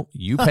 nope. No,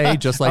 you pay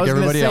just like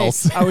everybody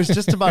else. I was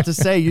just about to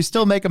say, you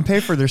still make them pay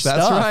for their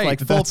stuff, right.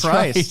 like full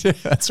price. Right.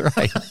 That's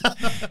right.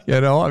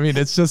 I mean,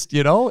 it's just,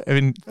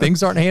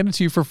 things aren't handed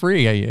to you for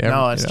free.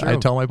 No, that's true. I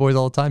tell my boys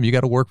all the time, you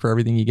got to work for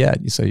everything you get.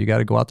 So you got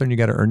to go out there and you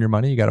got to earn your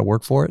money. You got to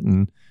work for it.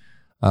 And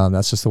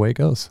that's just the way it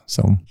goes.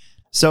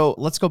 So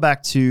let's go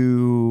back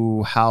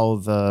to how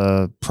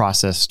the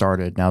process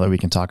started now that we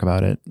can talk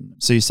about it.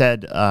 So you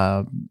said,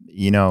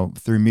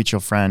 through a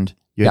mutual friend,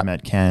 you had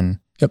met Ken.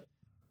 Yep.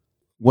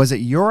 Was it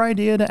your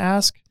idea to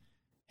ask,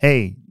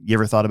 hey, you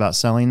ever thought about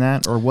selling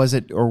that? Or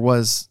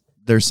was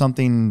there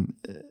something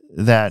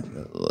that,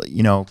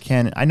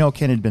 Ken, I know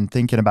Ken had been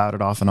thinking about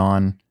it off and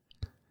on.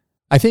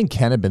 I think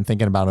Ken had been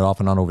thinking about it off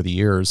and on over the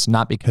years,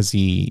 not because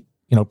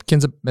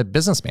Ken's a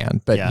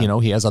businessman, but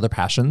he has other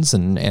passions,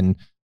 and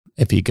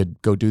if he could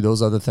go do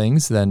those other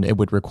things, then it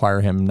would require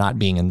him not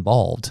being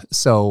involved.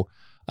 So,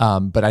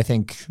 but I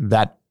think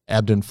that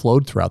ebbed and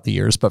flowed throughout the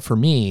years. But for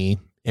me,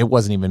 it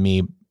wasn't even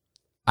me.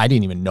 I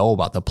didn't even know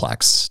about the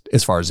Plex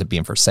as far as it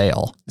being for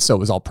sale. So it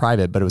was all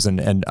private, but it was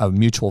a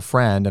mutual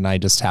friend. And I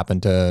just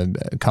happened to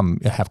come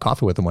have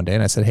coffee with him one day.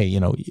 And I said, hey,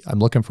 I'm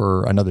looking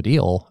for another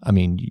deal. I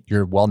mean,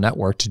 you're well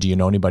networked. Do you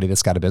know anybody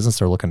that's got a business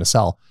they're looking to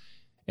sell?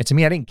 And to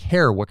me, I didn't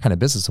care what kind of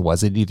business it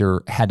was. It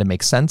either had to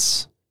make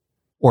sense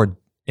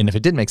and if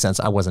it didn't make sense,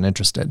 I wasn't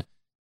interested.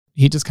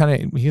 He just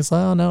he goes,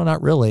 oh, no,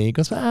 not really. He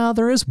goes,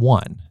 there is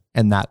one.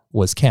 And that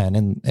was Ken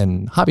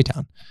in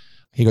HobbyTown.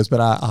 He goes,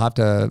 but I'll have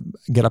to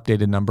get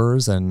updated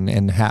numbers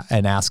and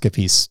ask if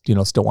he's,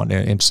 still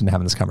interested in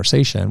having this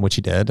conversation, which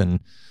he did. And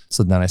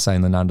so then I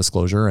signed the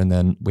non-disclosure, and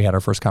then we had our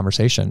first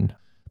conversation.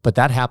 But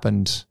that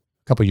happened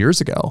a couple of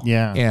years ago.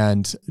 Yeah.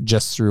 And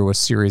just through a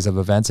series of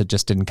events, it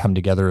just didn't come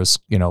together as,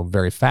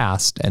 very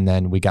fast. And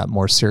then we got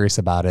more serious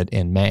about it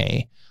in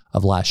May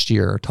of last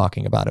year,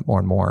 talking about it more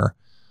and more.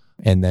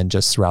 And then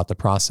just throughout the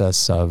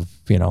process of,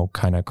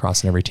 kind of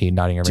crossing every T,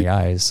 dotting every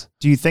I's.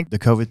 Do you think the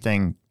COVID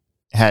thing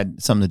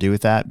had something to do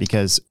with that?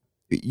 Because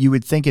you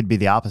would think it'd be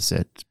the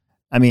opposite.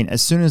 I mean,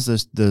 as soon as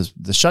the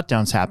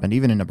shutdowns happened,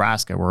 even in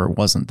Nebraska, where it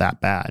wasn't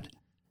that bad,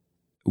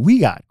 we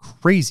got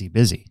crazy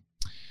busy.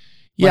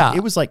 Yeah.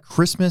 It was like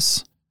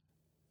Christmas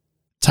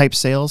type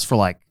sales for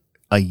like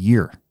a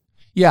year.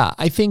 Yeah,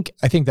 I think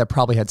that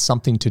probably had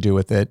something to do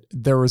with it.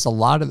 There was a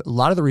lot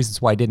of the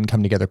reasons why it didn't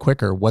come together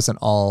quicker wasn't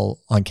all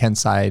on Ken's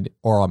side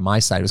or on my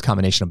side. It was a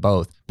combination of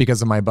both.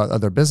 Because of my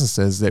other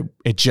businesses,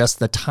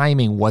 the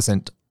timing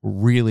wasn't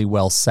really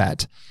well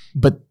set.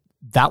 But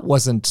that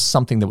wasn't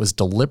something that was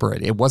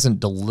deliberate. It wasn't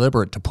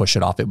deliberate to push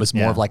it off. It was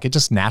more of like it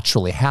just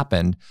naturally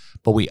happened,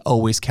 but we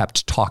always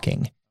kept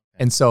talking.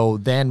 And so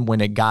then when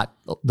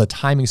the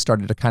timing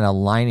started to kind of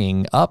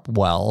lining up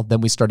well, then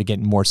we started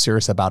getting more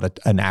serious about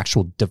an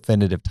actual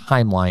definitive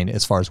timeline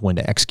as far as when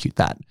to execute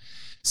that.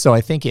 So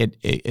I think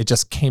it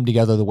just came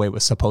together the way it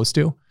was supposed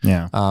to.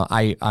 Yeah.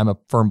 I'm a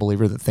firm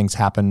believer that things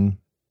happen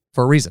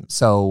for a reason.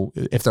 So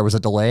if there was a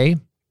delay,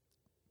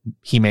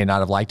 he may not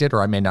have liked it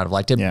or I may not have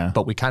liked it,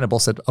 but we kind of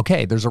both said,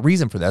 okay, there's a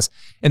reason for this.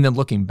 And then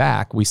looking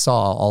back, we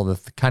saw all the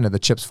kind of the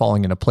chips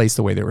falling into place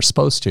the way they were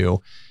supposed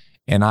to.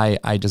 And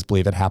I just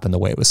believe it happened the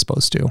way it was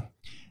supposed to.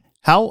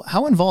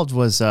 How involved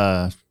was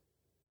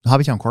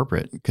HobbyTown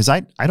corporate? Because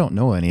I don't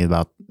know any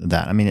about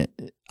that. I mean,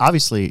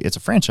 obviously it's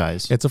a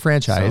franchise. It's a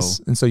franchise.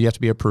 And so you have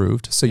to be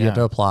approved. So you have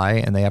to apply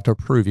and they have to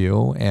approve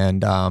you.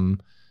 And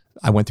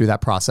I went through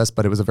that process,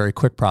 but it was a very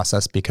quick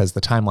process because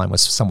the timeline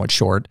was somewhat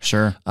short.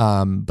 Sure.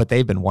 But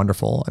they've been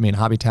wonderful. I mean,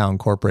 HobbyTown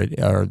corporate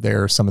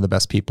they're some of the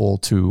best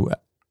people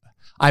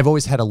I've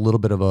always had a little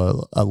bit of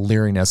a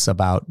leeriness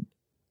about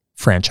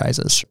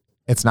franchises.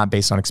 It's not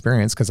based on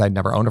experience because I'd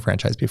never owned a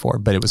franchise before,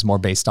 but it was more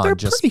based on They're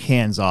pretty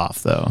hands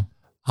off though.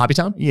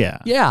 HobbyTown? Yeah.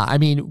 Yeah. I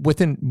mean,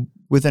 within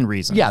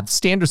reason. Yeah. The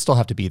standards still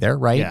have to be there,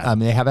 right? Yeah.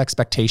 They have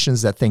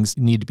expectations that things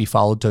need to be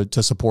followed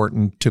to support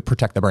and to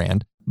protect the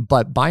brand.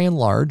 But by and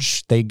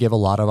large, they give a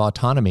lot of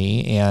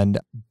autonomy. And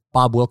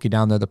Bob Wilkie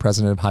down there, the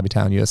president of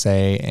HobbyTown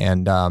USA,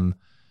 and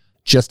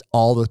just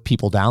all the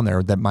people down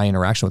there that my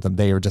interaction with them,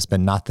 they have just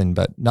been nothing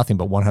but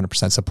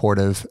 100%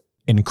 supportive,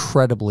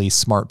 incredibly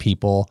smart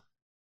people.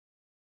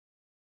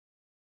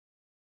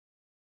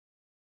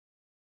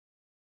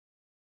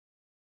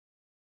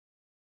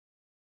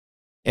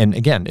 And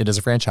again, it is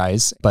a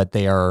franchise, but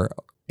they are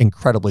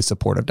incredibly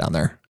supportive down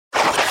there.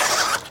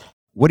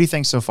 What do you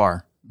think so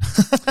far?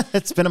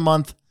 It's been a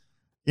month,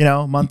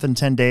 month and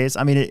 10 days.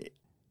 I mean,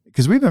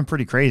 because we've been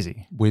pretty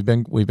crazy. We've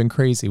been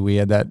crazy. We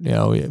had that,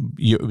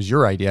 it was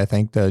your idea, I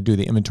think, to do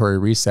the inventory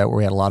reset where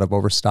we had a lot of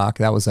overstock.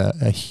 That was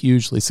a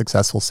hugely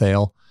successful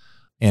sale.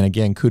 And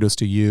again, kudos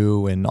to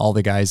you and all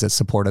the guys that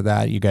supported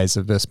that. You guys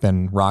have just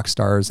been rock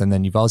stars. And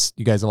then you guys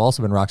have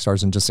also been rock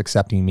stars in just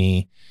accepting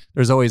me.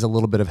 There's always a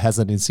little bit of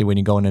hesitancy when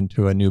you're going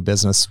into a new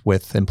business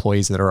with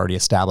employees that are already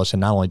established,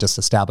 and not only just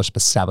established,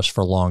 but established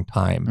for a long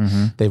time.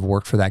 Mm-hmm. They've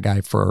worked for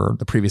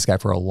the previous guy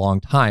for a long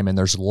time, and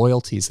there's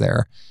loyalties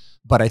there.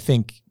 But I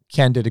think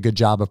Ken did a good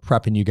job of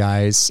prepping you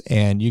guys,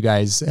 and you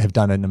guys have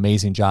done an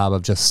amazing job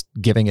of just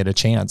giving it a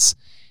chance.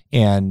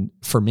 And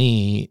for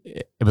me,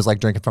 it was like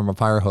drinking from a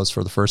fire hose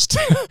for the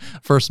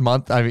first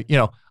month. I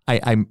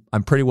mean,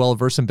 I'm pretty well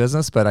versed in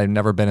business, but I've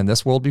never been in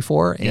this world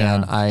before.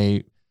 Yeah.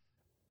 And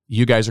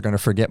you guys are going to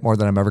forget more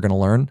than I'm ever going to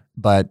learn,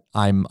 but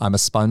I'm a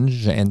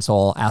sponge. And so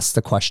I'll ask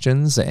the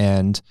questions,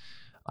 and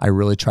I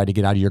really try to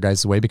get out of your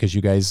guys' way because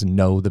you guys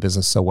know the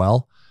business so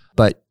well.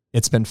 But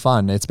it's been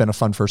fun. It's been a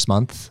fun first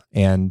month.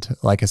 And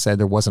like I said,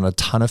 there wasn't a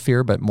ton of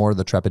fear, but more of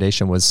the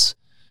trepidation was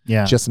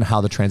just in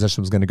how the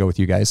transition was going to go with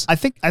you guys. I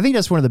think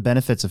that's one of the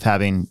benefits of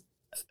having,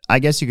 I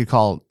guess you could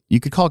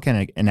call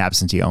Ken an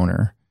absentee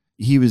owner.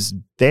 He was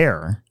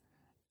there.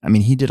 I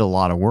mean, he did a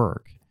lot of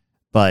work,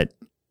 but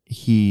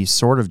he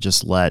sort of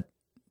just let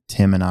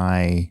Tim and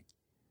I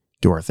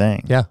do our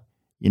thing. Yeah.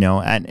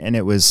 And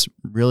it was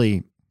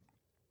really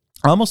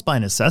almost by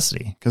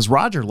necessity because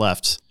Roger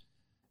left.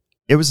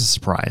 It was a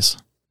surprise.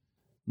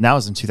 And that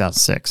was in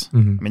 2006. Mm-hmm.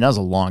 I mean, that was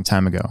a long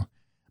time ago.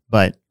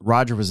 But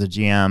Roger was a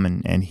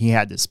GM and he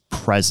had this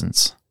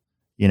presence,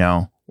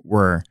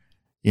 where,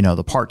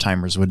 the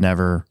part-timers would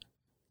never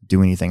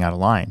do anything out of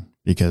line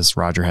because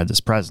Roger had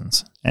this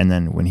presence. And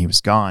then when he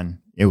was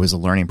gone, it was a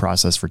learning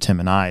process for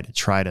Tim and I to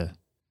try to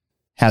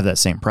have that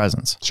same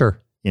presence.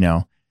 Sure.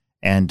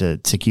 And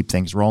to keep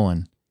things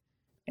rolling.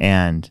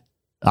 And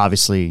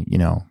obviously,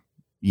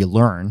 you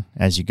learn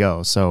as you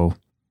go. So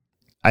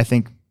I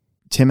think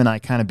Tim and I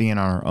kind of being on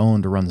our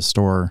own to run the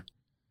store,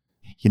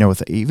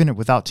 even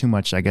without too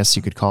much, I guess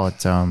you could call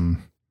it, I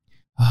don't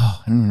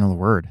even know the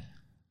word.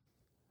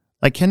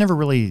 Like Ken never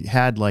really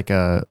had like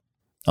a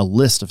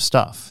list of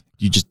stuff.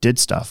 You just did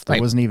stuff.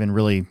 There wasn't even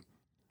really.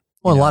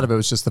 Well, a lot of it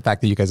was just the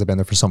fact that you guys have been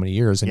there for so many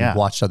years and Yeah. you've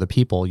watched other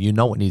people,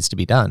 what needs to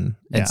be done.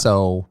 And Yeah.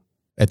 so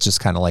it's just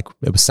kind of like,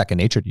 it was second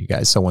nature to you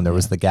guys. So when there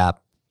was the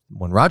gap,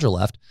 when Roger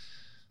left,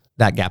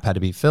 that gap had to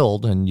be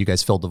filled and you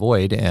guys filled the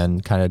void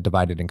and kind of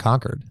divided and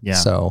conquered. Yeah.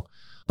 So,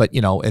 but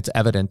it's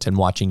evident in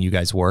watching you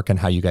guys work and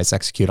how you guys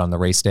execute on the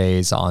race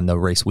days, on the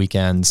race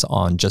weekends,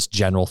 on just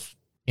general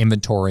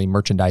inventory,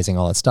 merchandising,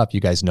 all that stuff. You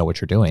guys know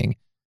what you're doing.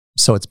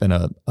 So it's been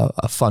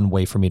a fun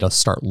way for me to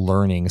start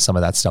learning some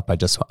of that stuff by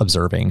just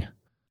observing.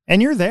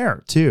 And you're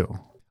there too.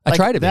 I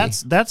try to be.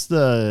 That's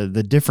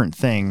the different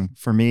thing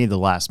for me the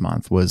last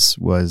month was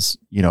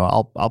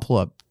I'll pull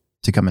up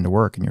to come into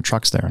work and your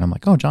truck's there and I'm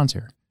like, oh, John's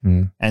here.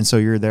 Mm. And so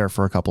you're there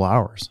for a couple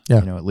hours,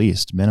 at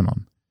least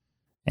minimum.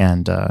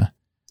 And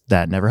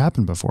that never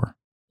happened before.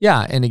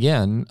 Yeah. And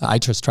again, I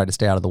just try to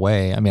stay out of the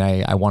way. I mean,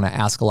 I want to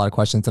ask a lot of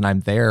questions and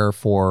I'm there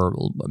for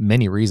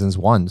many reasons.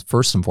 One,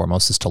 first and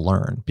foremost, is to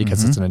learn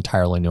because it's an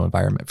entirely new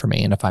environment for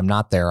me. And if I'm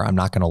not there, I'm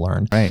not going to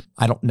learn. Right.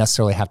 I don't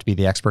necessarily have to be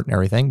the expert in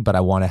everything, but I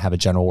want to have a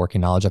general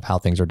working knowledge of how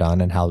things are done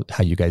and how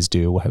you guys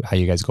do, how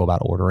you guys go about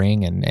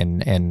ordering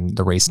and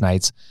the race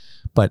nights.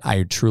 But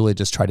I truly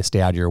just try to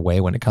stay out of your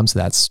way when it comes to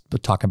that,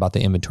 talking about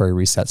the inventory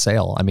reset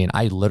sale. I mean,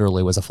 I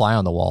literally was a fly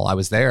on the wall. I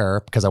was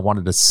there because I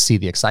wanted to see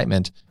the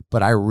excitement,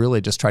 but I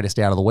really just tried to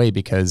stay out of the way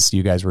because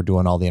you guys were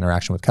doing all the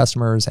interaction with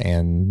customers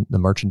and the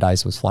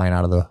merchandise was flying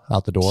out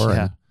the door.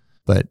 Yeah.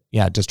 But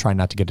just try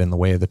not to get in the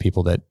way of the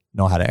people that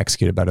know how to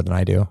execute it better than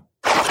I do.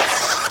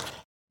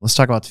 Let's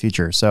talk about the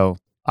future. So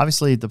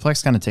obviously the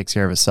Plex kind of takes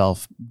care of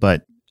itself,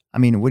 but I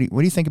mean, what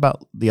do you think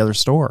about the other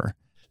store?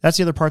 That's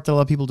the other part that a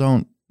lot of people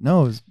don't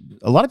know. Is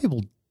a lot of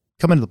people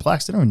come into the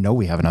Plex, they don't even know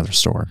we have another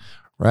store.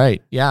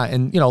 Right. Yeah.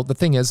 And the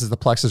thing is the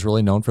Plex is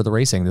really known for the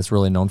racing. It's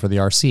really known for the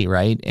RC,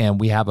 right? And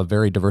we have a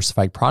very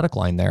diversified product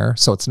line there.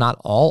 So it's not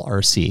all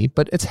RC,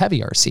 but it's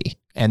heavy RC.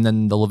 And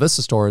then the La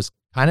Vista store is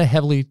kind of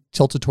heavily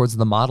tilted towards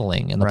the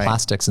modeling and the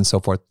plastics and so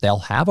forth. They'll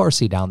have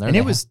RC down there. And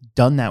it was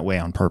done that way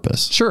on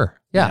purpose. Sure.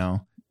 Yeah.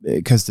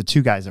 Because the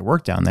two guys that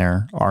work down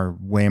there are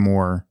way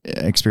more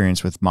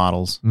experienced with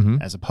models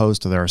as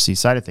opposed to the RC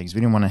side of things.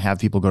 We didn't want to have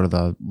people go to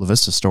the La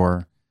Vista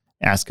store,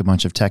 ask a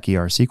bunch of techie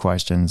RC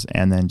questions,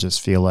 and then just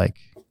feel like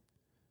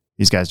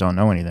these guys don't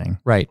know anything.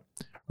 Right.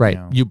 Right.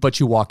 But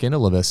you walk into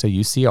La Vista,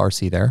 you see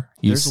RC there,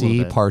 you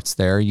see parts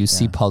there, you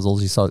see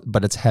puzzles,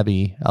 but it's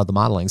heavy of the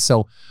modeling.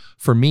 So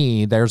for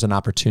me, there's an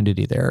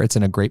opportunity there. It's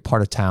in a great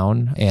part of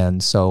town.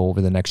 And so over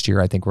the next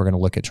year, I think we're going to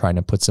look at trying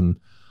to put some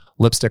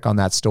lipstick on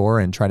that store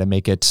and try to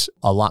make it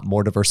a lot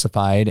more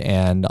diversified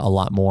and a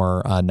lot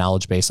more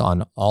knowledge base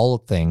on all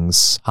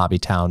things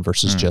HobbyTown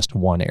versus just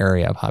one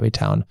area of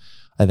HobbyTown.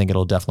 I think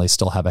it'll definitely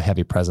still have a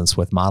heavy presence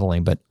with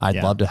modeling, but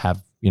I'd love to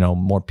have,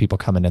 more people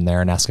coming in there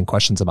and asking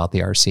questions about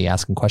the RC,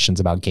 asking questions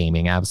about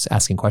gaming,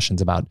 asking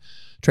questions about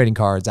trading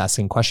cards,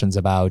 asking questions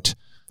about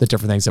the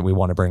different things that we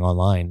want to bring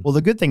online. Well,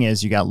 the good thing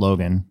is you got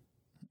Logan,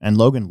 and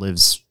Logan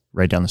lives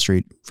right down the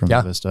street from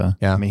La Vista.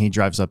 Yeah. I mean, he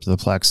drives up to the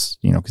Plex,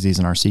 because he's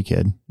an RC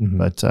kid. Mm-hmm.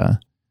 But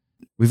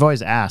we've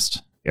always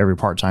asked every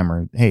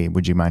part-timer, hey,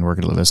 would you mind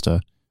working at La Vista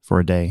for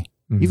a day?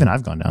 Mm-hmm. Even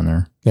I've gone down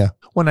there. Yeah.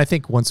 Well, and I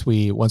think once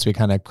we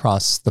kind of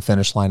cross the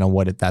finish line on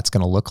what that's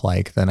going to look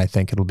like, then I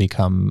think it'll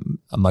become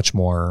a much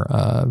more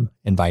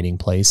inviting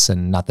place.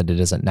 And not that it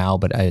isn't now,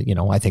 but I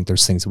think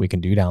there's things that we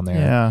can do down there.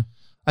 Yeah.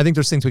 I think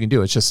there's things we can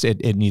do. It's just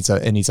it needs a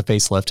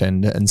facelift,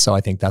 and so I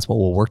think that's what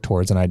we'll work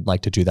towards. And I'd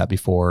like to do that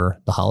before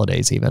the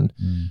holidays, even.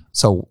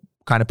 So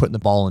kind of putting the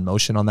ball in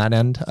motion on that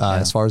end.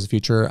 As far as the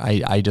future,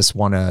 I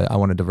want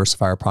to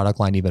diversify our product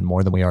line even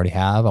more than we already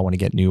have. I want to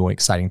get new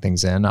exciting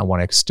things in. I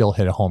want to still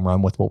hit a home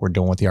run with what we're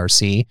doing with the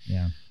RC.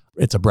 Yeah.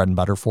 It's a bread and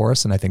butter for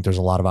us, and I think there's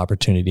a lot of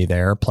opportunity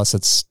there. Plus,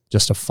 it's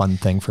just a fun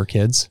thing for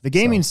kids. The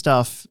gaming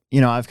stuff,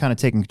 I've kind of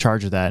taken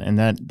charge of that, and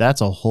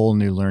that's a whole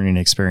new learning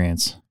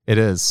experience. It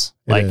is.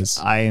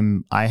 I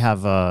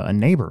have a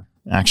neighbor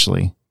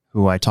actually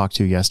who I talked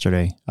to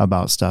yesterday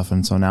about stuff,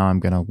 and so now I'm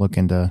going to look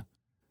into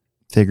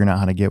figuring out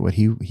how to get what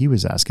he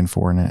was asking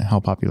for and how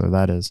popular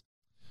that is.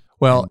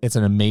 Well, it's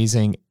an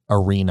amazing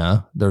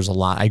arena. There's a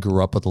lot. I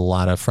grew up with a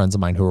lot of friends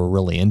of mine who were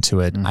really into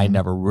it. Mm-hmm. I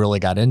never really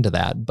got into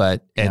that,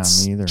 but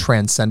it's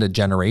transcended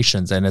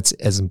generations, and it's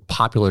as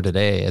popular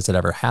today as it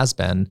ever has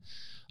been.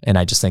 And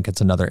I just think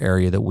it's another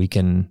area that we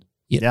can.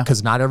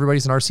 Because not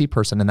everybody's an RC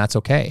person, and that's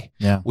okay.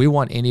 Yeah. We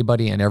want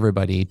anybody and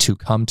everybody to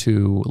come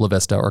to La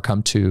Vista or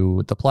come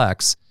to the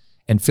Plex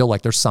and feel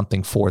like there's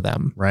something for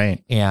them.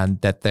 Right.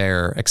 And that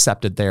they're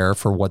accepted there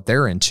for what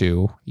they're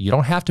into. You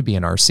don't have to be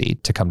an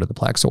RC to come to the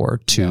Plex or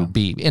to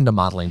be into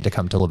modeling to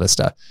come to La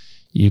Vista.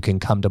 You can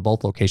come to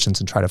both locations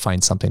and try to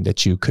find something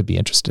that you could be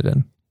interested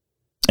in.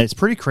 It's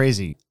pretty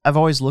crazy. I've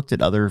always looked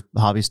at other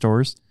hobby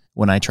stores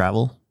when I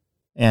travel,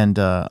 and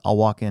I'll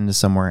walk into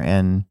somewhere,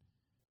 and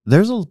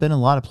there's been a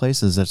lot of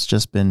places that's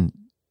just been,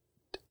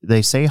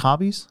 they say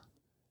hobbies,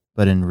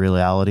 but in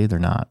reality, they're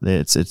not.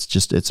 It's an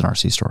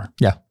RC store.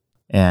 Yeah.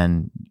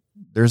 And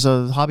there's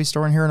a hobby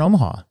store in here in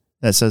Omaha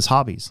that says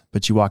hobbies,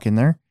 but you walk in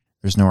there,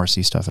 there's no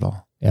RC stuff at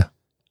all. Yeah.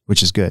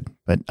 Which is good.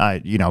 But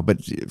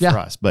for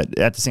us, but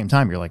at the same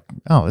time, you're like,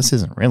 oh, this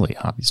isn't really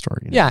a hobby store.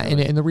 Yeah.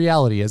 And the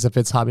reality is, if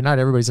it's hobby, not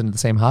everybody's into the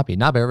same hobby.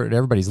 Not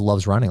everybody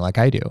loves running like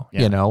I do,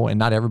 and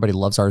not everybody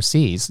loves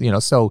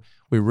RCs, so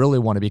we really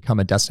want to become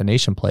a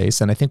destination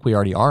place. And I think we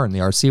already are in the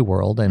RC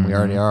world, and we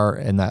already are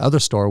in that other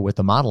store with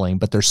the modeling,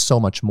 but there's so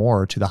much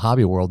more to the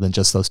hobby world than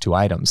just those two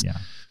items. Yeah.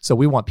 So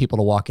we want people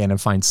to walk in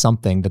and find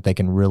something that they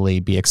can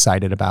really be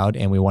excited about.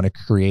 And we want to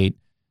create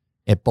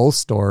at both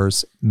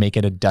stores, make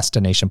it a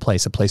destination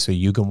place, a place where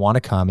you can want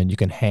to come and you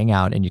can hang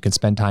out and you can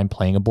spend time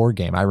playing a board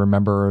game. I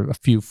remember a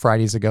few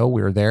Fridays ago,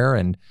 we were there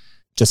and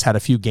just had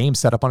a few games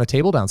set up on a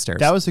table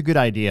downstairs. That was a good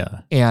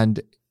idea. And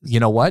you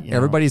know what?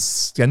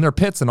 Everybody's in their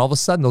pits, and all of a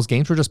sudden those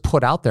games were just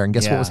put out there. And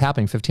guess what was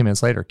happening 15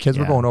 minutes later? Kids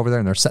were going over there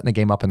and they're setting the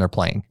game up and they're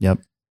playing. Yep.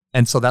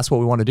 And so that's what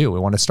we want to do. We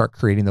want to start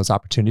creating those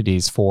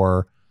opportunities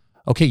for,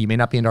 okay, you may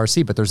not be into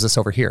RC, but there's this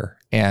over here,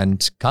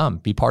 and come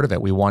be part of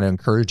it. We want to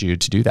encourage you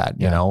to do that,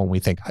 and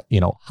we think,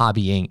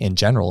 hobbying in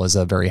general is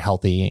a very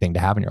healthy thing to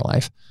have in your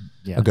life.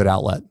 Yeah. A good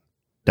outlet.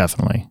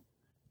 Definitely.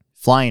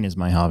 Flying is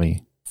my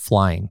hobby.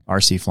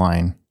 RC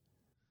flying.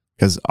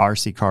 Because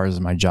RC cars is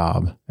my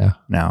job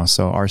now.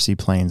 So RC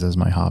planes is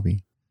my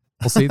hobby.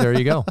 Well, see, there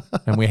you go.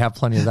 And we have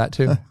plenty of that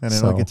too. And I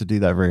don't get to do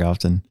that very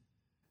often.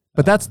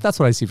 But that's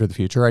what I see for the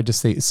future. I just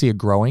see it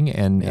growing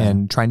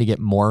and trying to get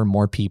more and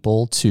more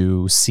people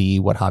to see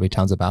what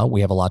HobbyTown's about.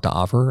 We have a lot to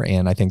offer.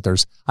 And I think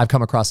I've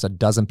come across a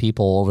dozen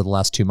people over the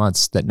last 2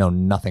 months that know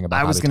nothing about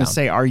HobbyTown. I was going to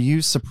say, are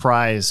you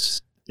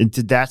surprised?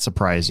 Did that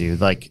surprise you?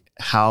 Like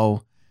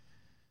how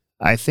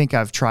I think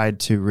I've tried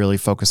to really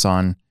focus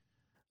on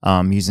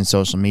using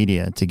social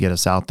media to get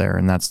us out there.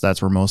 And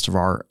that's where most of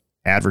our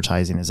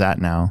advertising is at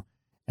now.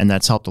 And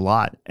that's helped a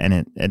lot.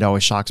 And it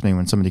always shocks me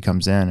when somebody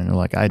comes in and they're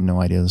like, I had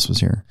no idea this was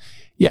here.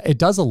 Yeah, it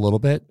does a little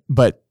bit,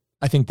 but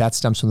I think that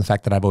stems from the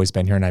fact that I've always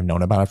been here and I've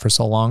known about it for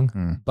so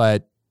long.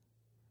 But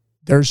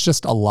there's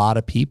just a lot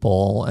of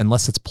people,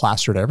 unless it's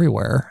plastered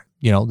everywhere,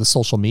 the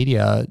social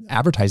media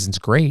advertising's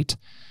great.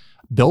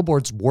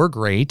 Billboards were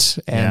great,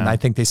 and I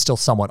think they still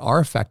somewhat are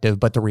effective.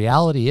 But the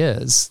reality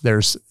is,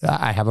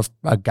 I have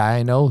a guy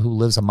I know who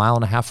lives a mile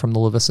and a half from the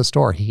La Vista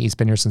store. He's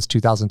been here since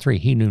 2003.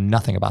 He knew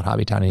nothing about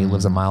HobbyTown, and he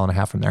lives a mile and a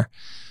half from there.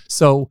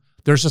 So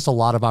there's just a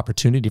lot of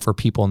opportunity for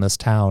people in this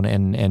town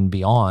and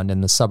beyond, in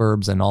the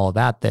suburbs and all of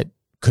that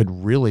could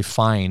really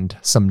find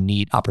some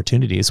neat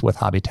opportunities with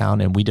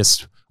HobbyTown. And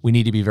we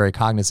need to be very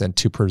cognizant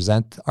to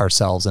present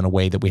ourselves in a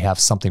way that we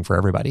have something for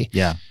everybody.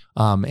 Yeah.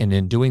 And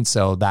in doing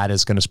so, that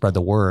is going to spread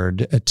the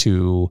word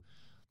to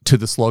to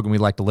the slogan we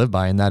like to live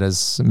by, and that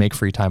is make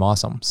free time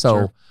awesome.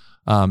 So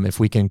if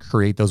we can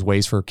create those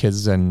ways for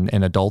kids and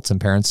adults and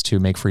parents to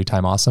make free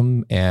time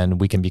awesome, and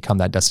we can become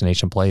that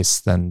destination place,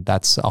 then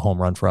that's a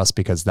home run for us,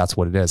 because that's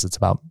what it is. It's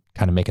about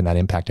kind of making that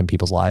impact in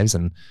people's lives.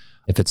 And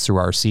if it's through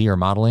RC or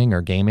modeling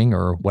or gaming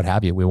or what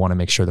have you, we want to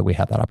make sure that we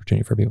have that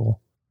opportunity for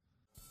people.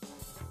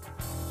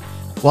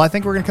 Well, I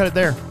think we're going to cut it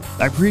there.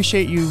 I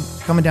appreciate you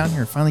coming down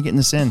here, finally getting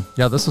this in.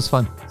 Yeah, this was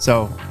fun.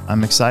 So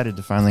I'm excited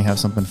to finally have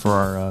something for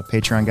our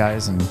Patreon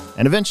guys, and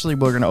eventually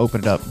we're going to open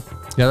it up.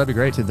 Yeah, that'd be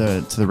great. To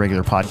the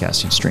regular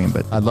podcasting stream.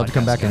 But I'd love to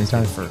come back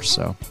anytime first.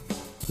 So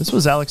this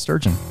was Alex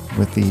Sturgeon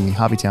with the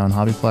HobbyTown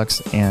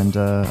HobbyPlex, and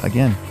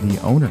again,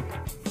 the owner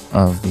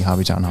of the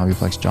HobbyTown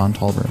HobbyPlex, John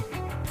Tolbert.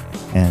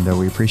 And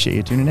we appreciate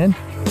you tuning in.